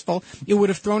successful, it would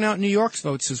have thrown out New York's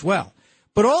votes as well.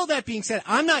 But all that being said,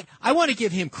 I want to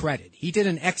give him credit. He did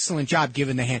an excellent job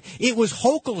given the hand. It was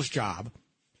Hochul's job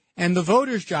and the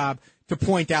voters' job to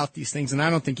point out these things, and I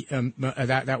don't think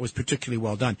that was particularly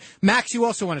well done. Max, you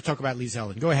also want to talk about Lee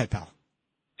Zeldin. Go ahead, pal.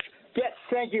 Yes,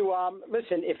 thank you.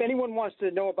 Listen, if anyone wants to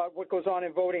know about what goes on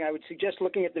in voting, I would suggest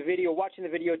looking at the video, watching the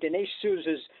video, Dinesh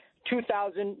Souza's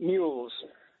 2,000 Mules.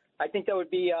 I think that would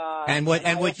be. And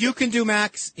what you can do,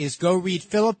 Max, is go read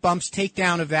Philip Bump's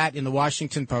takedown of that in the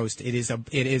Washington Post. It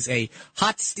is a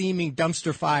hot steaming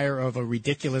dumpster fire of a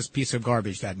ridiculous piece of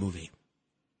garbage, that movie.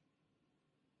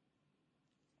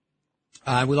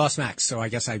 We lost Max, so I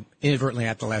guess I inadvertently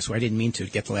had the last word. I didn't mean to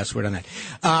get the last word on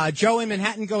that. Joe in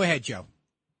Manhattan, go ahead, Joe.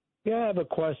 Yeah, I have a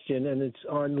question, and it's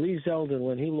on Lee Zeldin.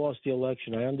 When he lost the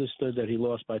election, I understood that he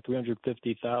lost by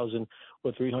 350,000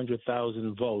 or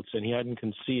 300,000 votes, and he hadn't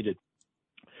conceded.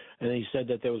 And he said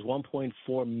that there was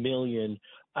 1.4 million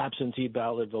absentee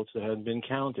ballot votes that hadn't been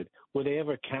counted. Were they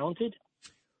ever counted?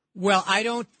 Well, I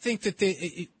don't think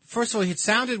that first of all, it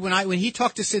sounded when he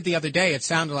talked to Sid the other day, it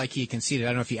sounded like he conceded. I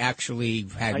don't know if he actually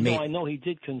had I know he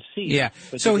did concede. Yeah.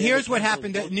 So here's what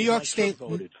happened. New York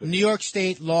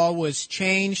State law was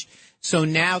changed. So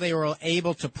now they were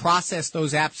able to process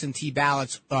those absentee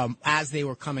ballots as they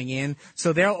were coming in.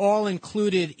 So they're all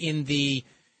included in the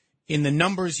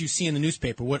numbers you see in the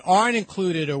newspaper. What aren't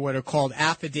included are what are called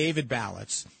affidavit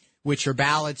ballots, which are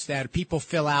ballots that people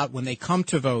fill out when they come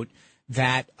to vote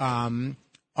that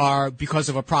are because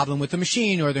of a problem with the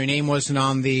machine or their name wasn't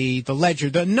on the ledger.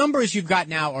 The numbers you've got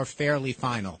now are fairly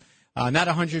final. Not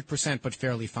 100%, but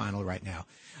fairly final right now.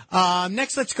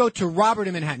 Next, let's go to Robert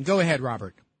in Manhattan. Go ahead,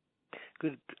 Robert.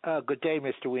 Good day,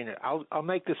 Mr. Weiner. I'll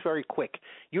make this very quick.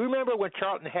 You remember when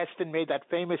Charlton Heston made that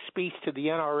famous speech to the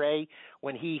NRA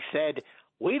when he said,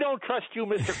 "We don't trust you,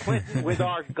 Mr. Clinton, with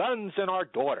our guns and our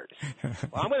daughters."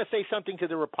 Well, I'm going to say something to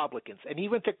the Republicans, and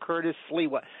even to Curtis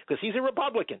Sliwa, because he's a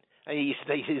Republican, and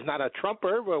he's not a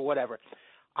Trumper or whatever.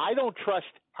 I don't trust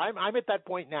 – I'm at that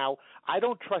point now. I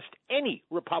don't trust any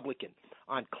Republican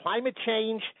on climate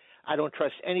change. I don't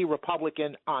trust any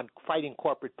Republican on fighting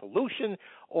corporate pollution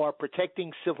or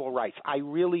protecting civil rights. I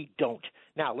really don't.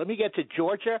 Now, let me get to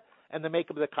Georgia and the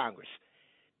makeup of the Congress.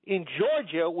 In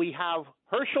Georgia, we have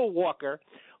Herschel Walker,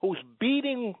 who's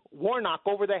beating Warnock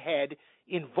over the head,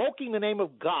 invoking the name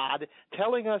of God,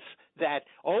 telling us that,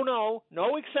 oh,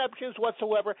 no exceptions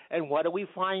whatsoever. And what do we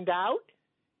find out?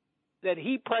 That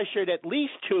he pressured at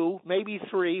least 2, maybe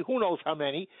 3, who knows how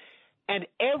many. And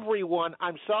everyone,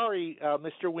 I'm sorry,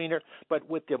 Mr. Weiner, but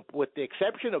with the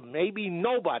exception of maybe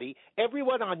nobody,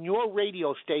 everyone on your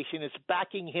radio station is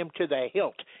backing him to the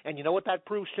hilt. And you know what that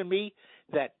proves to me?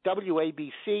 That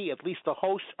WABC, at least the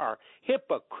hosts, are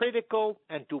hypocritical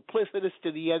and duplicitous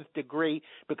to the nth degree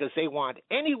because they want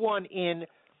anyone in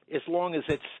as long as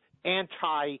it's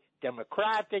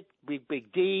anti-democratic,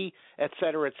 big D, et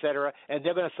cetera, and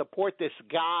they're going to support this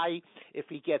guy if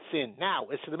he gets in. Now,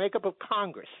 as to the makeup of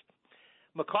Congress,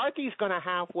 McCarthy's going to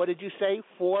have, what did you say,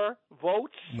 4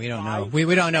 votes? We don't know.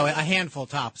 We don't know. A handful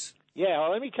tops. Yeah,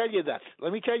 well, let me tell you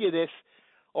this.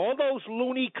 All those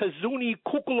loony, kazoonie,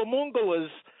 kukulamungalas,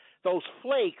 those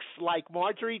flakes like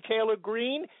Marjorie Taylor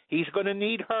Greene, he's going to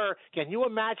need her. Can you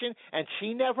imagine? And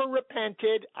she never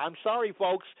repented. I'm sorry,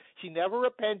 folks. She never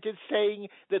repented saying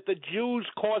that the Jews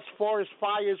caused forest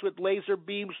fires with laser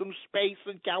beams from space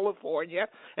in California.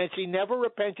 And she never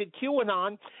repented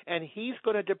QAnon. And he's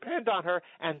going to depend on her.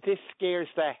 And this scares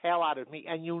the hell out of me.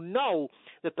 And you know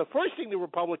that the first thing the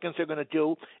Republicans are going to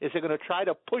do is they're going to try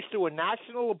to push through a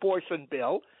national abortion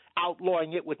bill.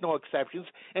 outlawing it with no exceptions.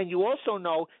 And you also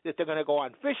know that they're going to go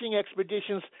on fishing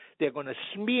expeditions. They're going to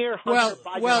smear Hunter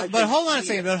Biden. But hold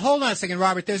on a second,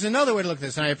 Robert. There's another way to look at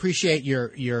this, and I appreciate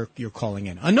your calling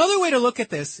in. Another way to look at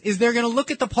this is they're going to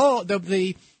look at the poll,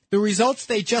 the results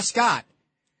they just got,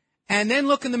 and then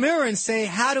look in the mirror and say,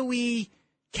 how do we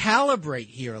calibrate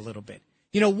here a little bit?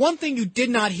 You know, one thing you did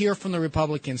not hear from the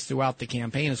Republicans throughout the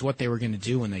campaign is what they were going to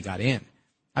do when they got in.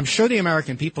 I'm sure the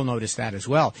American people noticed that as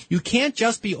well. You can't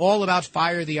just be all about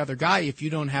fire the other guy if you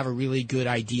don't have a really good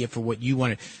idea for what you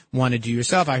want to do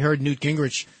yourself. I heard Newt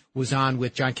Gingrich was on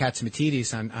with John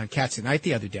Katzimatidis on Cats at Night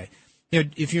the other day. You know,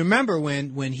 if you remember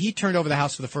when he turned over the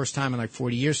House for the first time in like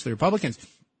 40 years to the Republicans,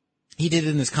 he did it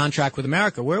in this contract with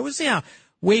America where it was,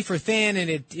 wafer thin and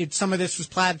it some of this was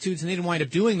platitudes and they didn't wind up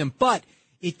doing them, but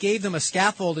it gave them a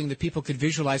scaffolding that people could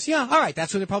visualize. Yeah, all right,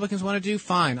 that's what the Republicans want to do.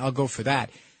 Fine, I'll go for that.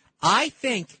 I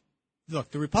think,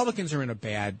 look, the Republicans are in a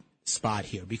bad spot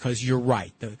here because you're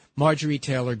right. The Marjorie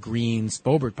Taylor Greene's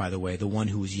Boebert, by the way, the one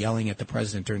who was yelling at the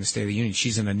president during the State of the Union,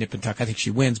 she's in a nip and tuck. I think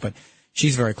she wins, but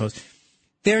she's very close.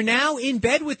 They're now in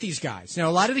bed with these guys. Now,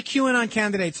 a lot of the QAnon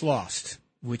candidates lost,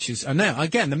 which is,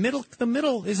 again, the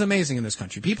middle is amazing in this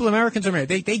country. Americans are,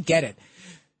 they get it.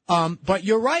 But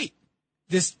you're right.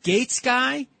 This Gates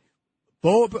guy,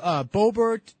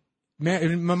 Boebert,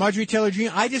 Marjorie Taylor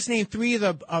Greene, I just named three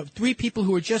people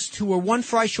who were one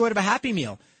fry short of a Happy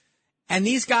Meal. And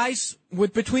these guys,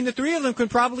 between the three of them, could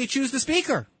probably choose the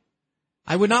speaker.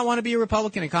 I would not want to be a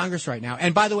Republican in Congress right now.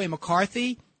 And by the way,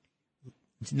 McCarthy,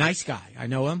 nice guy. I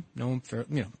know him, know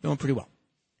him pretty well.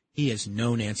 He is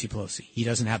no Nancy Pelosi. He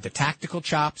doesn't have the tactical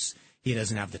chops. He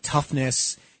doesn't have the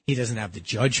toughness. He doesn't have the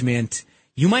judgment.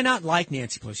 You might not like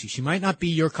Nancy Pelosi. She might not be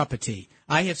your cup of tea.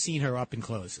 I have seen her up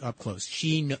close.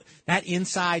 That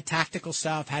inside tactical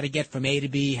stuff, how to get from A to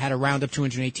B, how to round up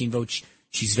 218 votes.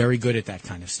 She's very good at that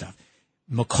kind of stuff.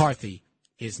 McCarthy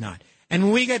is not. And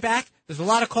when we get back, there's a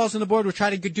lot of calls on the board. We'll try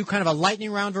to do kind of a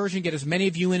lightning round version, get as many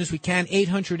of you in as we can.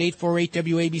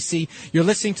 800-848-WABC. You're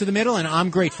listening to The Middle, and I'm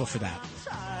grateful for that.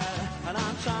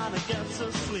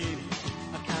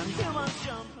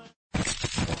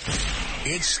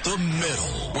 It's The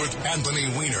Middle with Anthony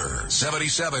Weiner,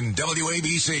 77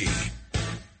 WABC.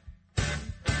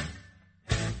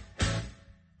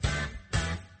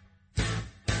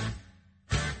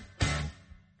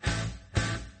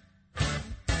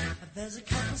 There's a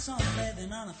couple song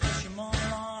living on a fisherman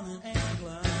lawn in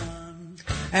England.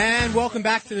 And welcome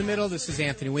back to The Middle. This is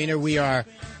Anthony Weiner. We are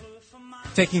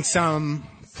taking some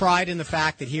pride in the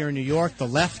fact that here in New York, the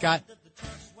left got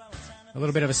a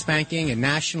little bit of a spanking, and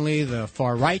nationally, the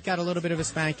far right got a little bit of a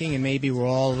spanking, and maybe we're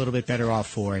all a little bit better off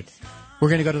for it. We're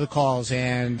going to go to the calls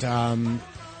and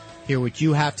hear what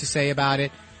you have to say about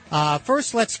it.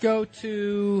 First, let's go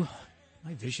to...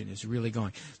 My vision is really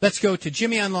going. Let's go to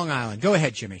Jimmy on Long Island. Go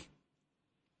ahead, Jimmy.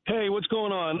 Hey, what's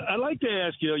going on? I'd like to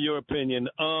ask you your opinion.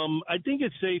 I think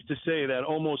it's safe to say that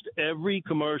almost every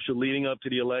commercial leading up to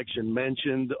the election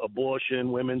mentioned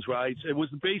abortion, women's rights. It was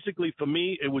basically, for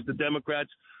me, it was the Democrats'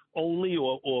 only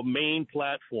or main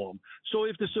platform. So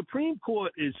if the Supreme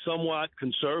Court is somewhat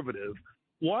conservative,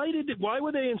 why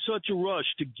were they in such a rush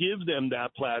to give them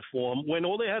that platform when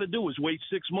all they had to do was wait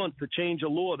 6 months to change a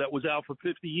law that was out for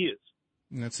 50 years?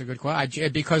 That's a good question.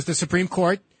 Because the Supreme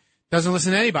Court doesn't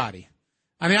listen to anybody.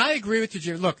 I mean, I agree with you,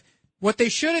 Jim. Look, the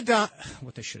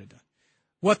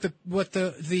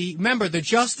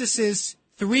justices,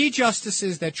 3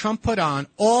 justices that Trump put on,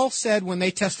 all said when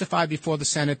they testified before the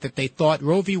Senate that they thought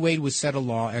Roe v. Wade was set a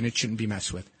law and it shouldn't be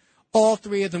messed with. All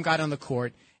 3 of them got on the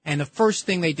court, and the first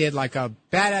thing they did, like a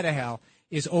bat out of hell,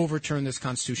 is overturn this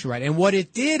constitutional right. And what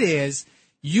it did is,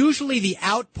 usually the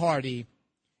out party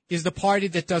is the party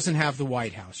that doesn't have the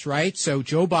White House, right? So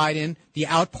Joe Biden, the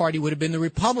out party would have been the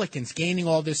Republicans gaining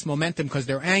all this momentum because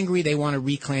they're angry. They want to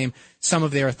reclaim some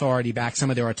of their authority back, some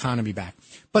of their autonomy back.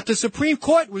 But the Supreme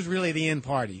Court was really the in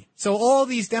party. So all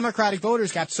these Democratic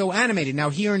voters got so animated. Now,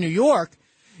 here in New York,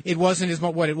 it wasn't as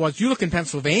much what it was. You look in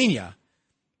Pennsylvania,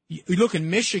 you look in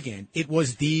Michigan, it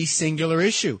was the singular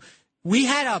issue. We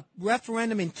had a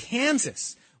referendum in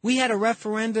Kansas. We had a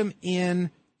referendum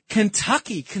in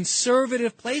Kentucky,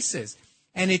 conservative places.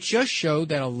 And it just showed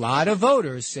that a lot of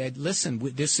voters said, listen,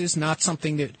 this is not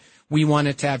something that we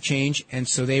wanted to have change. And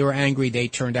so they were angry. They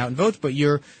turned out and voted. But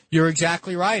you're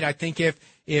exactly right. I think if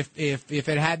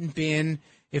it hadn't been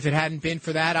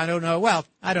for that, I don't know. Well,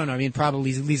 I don't know. I mean,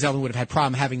 probably Lee Zeldin would have had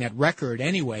problem having that record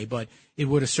anyway, but it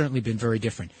would have certainly been very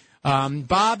different.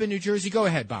 Bob in New Jersey, go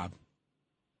ahead, Bob.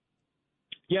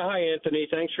 Yeah, hi, Anthony.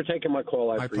 Thanks for taking my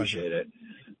call. I My appreciate pleasure. it.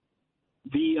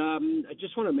 I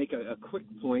just want to make a quick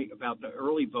point about the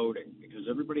early voting, because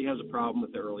everybody has a problem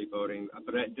with the early voting.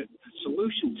 But the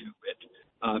solution to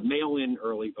it, mail-in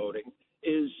early voting,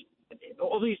 is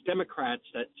all these Democrats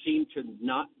that seem to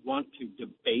not want to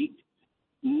debate.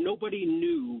 Nobody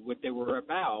knew what they were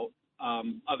about,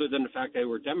 other than the fact they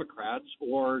were Democrats,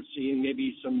 or seeing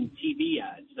maybe some TV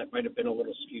ads that might have been a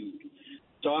little skewed.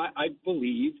 So I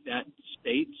believe that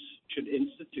states should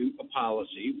institute a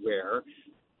policy where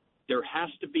there has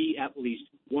to be at least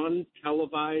one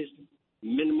televised,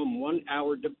 minimum 1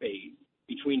 hour debate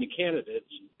between the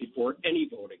candidates before any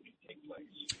voting can take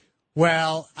place.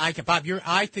 Well, Bob,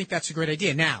 I think that's a great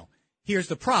idea. Now, here's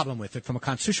the problem with it from a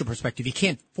constitutional perspective. You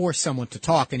can't force someone to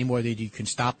talk any more than you can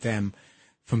stop them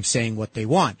from saying what they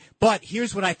want. But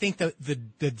here's what I think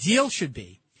the deal should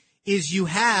be, is you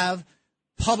have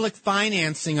public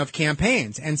financing of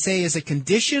campaigns and say, as a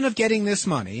condition of getting this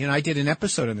money, and I did an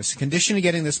episode on this, a condition of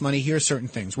getting this money, here are certain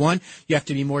things. One, you have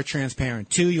to be more transparent.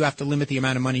 Two, you have to limit the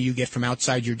amount of money you get from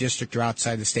outside your district or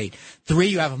outside the state. Three,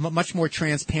 you have much more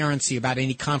transparency about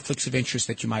any conflicts of interest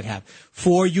that you might have.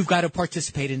 Four, you've got to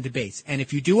participate in debates. And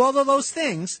if you do all of those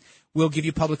things, we'll give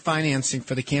you public financing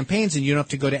for the campaigns, and you don't have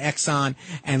to go to Exxon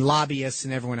and lobbyists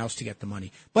and everyone else to get the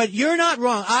money. But you're not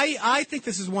wrong. I think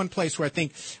this is one place where I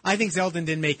think Zeldin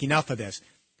didn't make enough of this.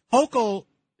 Hochul,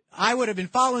 I would have been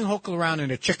following Hochul around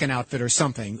in a chicken outfit or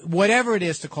something, whatever it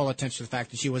is, to call attention to the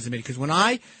fact that she wasn't admitted. Because when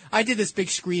I did this big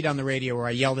screed on the radio where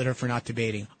I yelled at her for not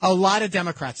debating, a lot of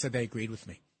Democrats said they agreed with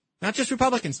me. Not just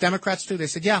Republicans, Democrats too. They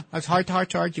said, "Yeah, it's hard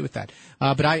to argue with that."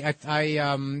 But I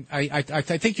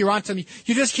think you're on something.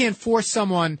 You just can't force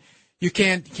someone. You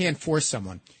can't force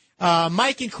someone.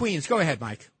 Mike in Queens, go ahead,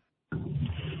 Mike.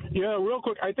 Yeah, real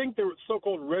quick. I think the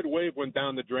so-called red wave went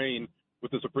down the drain with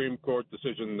the Supreme Court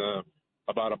decision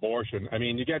about abortion. I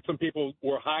mean, you get some people who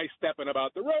are high-stepping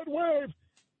about the red wave,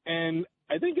 and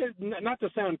I think not to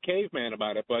sound caveman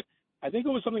about it, but I think it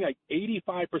was something like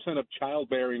 85% of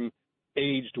childbearing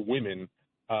aged women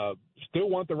still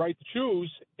want the right to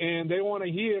choose, and they don't want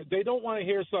to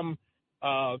hear some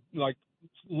like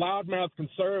loudmouth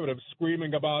conservatives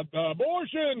screaming about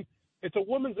abortion. It's a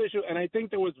women's issue, and I think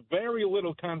there was very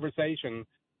little conversation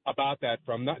about that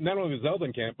from not only the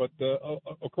Zeldin camp, but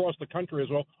across the country as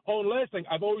well. Oh, and last thing,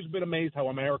 I've always been amazed how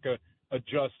America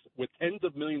adjusts with tens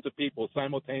of millions of people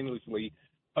simultaneously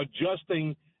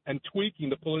adjusting and tweaking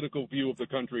the political view of the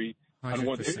country.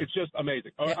 It's just amazing.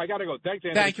 Yeah. I got to go. Thanks,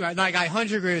 Anthony. Thank you. I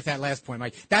 100% agree with that last point,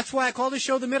 Mike. That's why I call the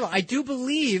show The Middle. I do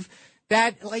believe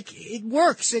that, it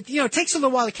works. It takes a little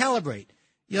while to calibrate.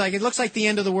 It looks like the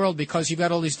end of the world because you've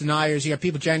got all these deniers. You got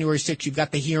people January 6th. You've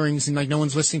got the hearings, and no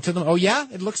one's listening to them. Oh yeah,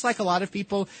 it looks like a lot of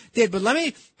people did. But let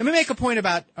me make a point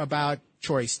about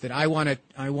choice that I want.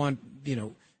 This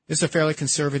is a fairly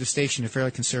conservative station, a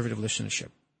fairly conservative listenership.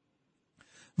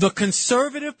 The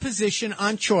conservative position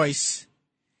on choice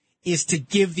is to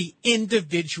give the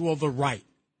individual the right.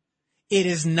 It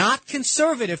is not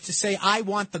conservative to say, I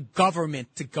want the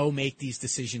government to go make these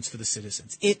decisions for the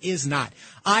citizens. It is not.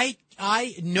 I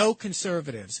know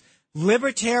conservatives.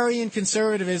 Libertarian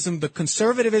conservatism, the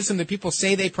conservatism that people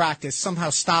say they practice, somehow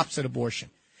stops at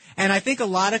abortion. And I think a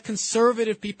lot of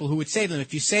conservative people who would say to them,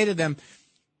 if you say to them,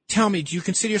 tell me, do you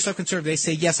consider yourself conservative? They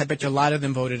say, yes, I bet you a lot of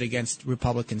them voted against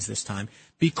Republicans this time.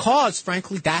 Because,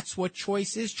 frankly, that's what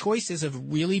choice is. Choice is a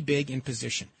really big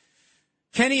imposition.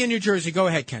 Kenny in New Jersey. Go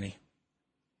ahead, Kenny.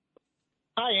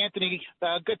 Hi, Anthony.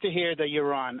 Good to hear that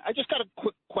you're on. I just got a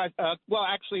quick question.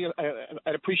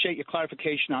 I'd appreciate your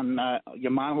clarification on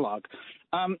your monologue.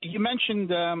 You mentioned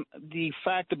the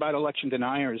fact about election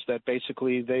deniers, that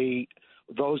basically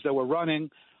those that were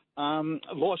running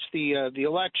lost the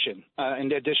election in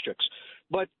their districts.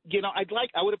 But,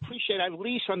 I would appreciate at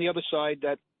least on the other side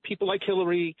that people like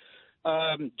Hillary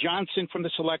Johnson from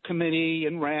the Select Committee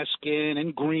and Raskin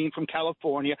and Green from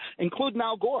California, including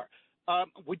Al Gore,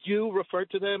 would you refer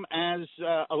to them as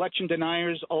election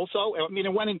deniers also? I mean,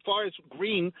 it went as far as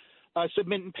Green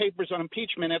submitting papers on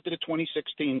impeachment after the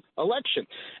 2016 election.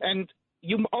 And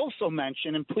you also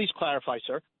mentioned, and please clarify,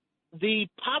 sir, the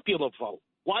popular vote.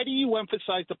 Why do you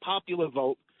emphasize the popular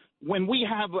vote when we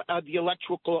have the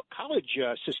electoral college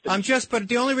system? But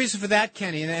the only reason for that,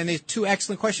 Kenny, and there's two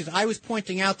excellent questions. I was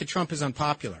pointing out that Trump is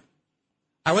unpopular.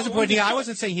 I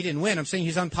wasn't saying he didn't win. I'm saying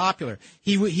he's unpopular.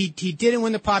 He didn't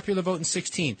win the popular vote in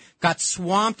 2016. Got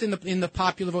swamped in the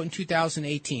popular vote in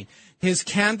 2018. His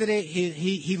candidate,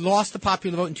 he lost the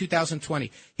popular vote in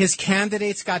 2020. His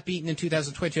candidates got beaten in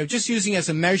 2020. I'm just using as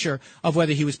a measure of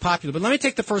whether he was popular. But let me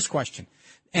take the first question.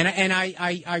 And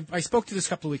I spoke to this a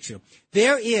couple of weeks ago.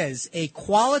 There is a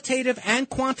qualitative and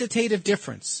quantitative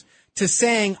difference to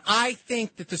saying, I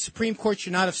think that the Supreme Court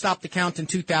should not have stopped the count in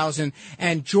 2000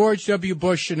 and George W.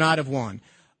 Bush should not have won.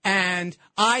 And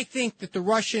I think that the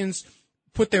Russians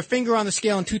put their finger on the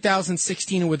scale in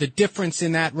 2016 and were the difference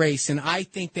in that race. And I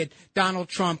think that Donald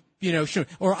Trump, should,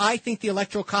 or I think the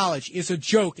Electoral College is a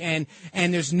joke and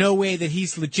there's no way that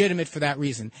he's legitimate for that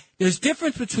reason. There's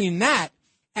difference between that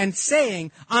and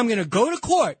saying, I'm going to go to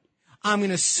court, I'm going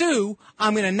to sue,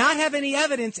 I'm going to not have any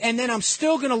evidence, and then I'm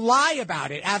still going to lie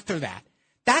about it after that.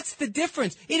 That's the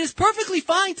difference. It is perfectly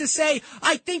fine to say,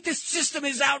 I think this system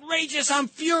is outrageous, I'm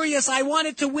furious, I want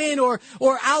it to win, or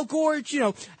Al Gore,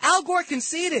 Al Gore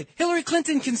conceded, Hillary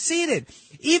Clinton conceded.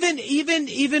 Even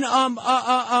the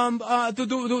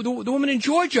woman in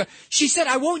Georgia, she said,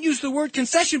 I won't use the word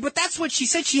concession, but that's what she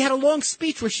said. She had a long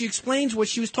speech where she explains what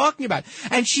she was talking about.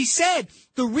 And she said,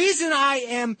 the reason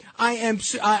that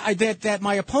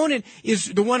my opponent is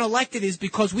the one elected is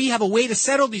because we have a way to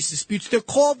settle these disputes. They're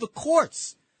called the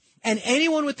courts. And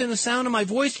anyone within the sound of my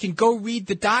voice can go read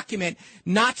the document,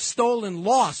 Not Stolen,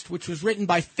 Lost, which was written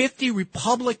by 50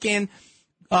 Republican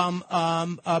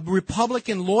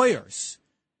lawyers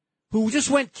who just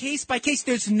went case by case.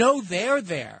 There's no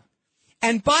there.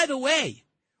 And by the way,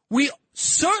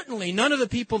 none of the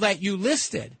people that you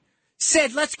listed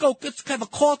said, let's have a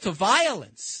call to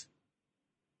violence.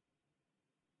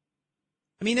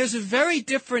 I mean, there's a very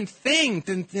different thing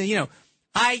than,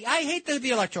 I hate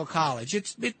the Electoral College.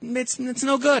 It's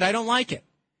no good. I don't like it.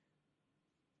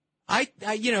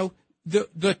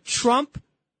 The Trump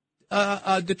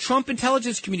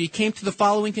intelligence community came to the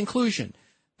following conclusion,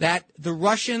 that the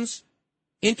Russians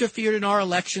interfered in our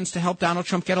elections to help Donald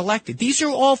Trump get elected. These are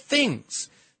all things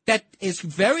that is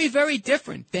very, very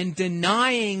different than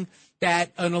denying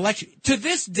that an election. To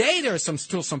this day, there are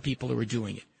still some people who are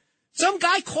doing it. Some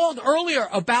guy called earlier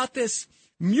about this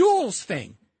mules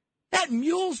thing. That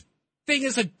mules thing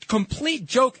is a complete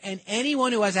joke, and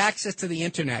anyone who has access to the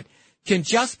Internet can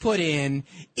just put in,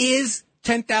 is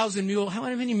 10,000 mules, how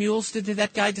many mules did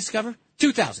that guy discover?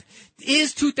 2,000.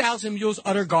 Is 2,000 mules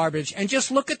utter garbage? And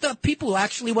just look at the people who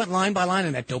actually went line by line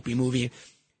in that dopey movie.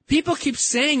 People keep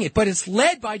saying it, but it's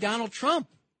led by Donald Trump.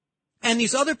 And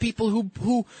these other people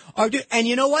who are, and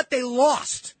you know what? They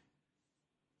lost.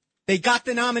 They got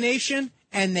the nomination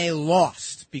and they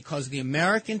lost because the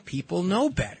American people know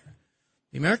better.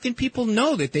 The American people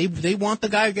know that they want the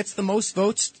guy who gets the most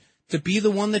votes to be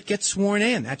the one that gets sworn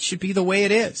in. That should be the way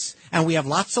it is. And we have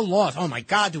lots of laws. Oh my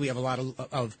God, do we have a lot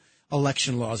of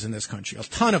election laws in this country? A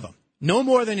ton of them. No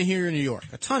more than here in New York.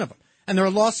 A ton of them. And there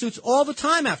are lawsuits all the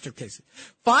time after cases.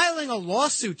 Filing a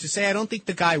lawsuit to say I don't think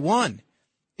the guy won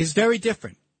is very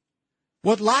different.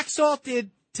 What Laxalt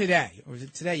did today, or was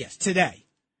it today? Yes, today.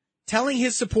 Telling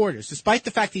his supporters, despite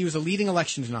the fact that he was a leading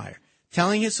election denier,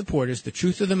 telling his supporters the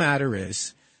truth of the matter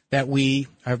is that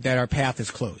that our path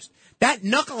is closed. That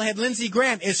knucklehead Lindsey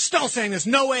Graham is still saying there's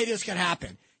no way this can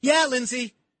happen. Yeah,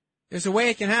 Lindsey, there's a way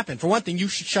it can happen. For one thing, you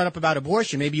should shut up about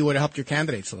abortion. Maybe you would have helped your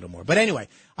candidates a little more. But anyway,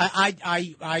 I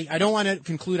don't want to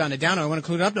conclude on a downer. I want to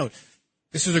conclude on an up note.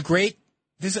 This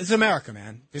is America,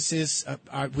 man.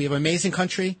 We have an amazing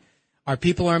country. Our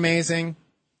people are amazing.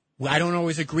 I don't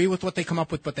always agree with what they come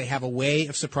up with, but they have a way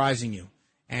of surprising you.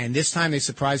 And this time they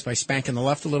surprised by spanking the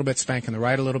left a little bit, spanking the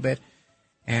right a little bit,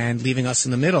 and leaving us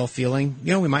in the middle feeling,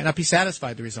 we might not be satisfied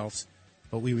with the results,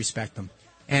 but we respect them.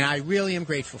 And I really am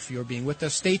grateful for your being with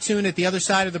us. Stay tuned at the other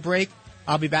side of the break.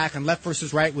 I'll be back on Left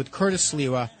versus Right with Curtis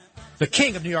Sliwa, the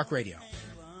king of New York radio.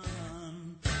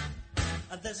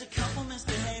 There's a couple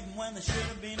misbehaving when they should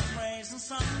have been praised on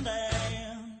Sunday.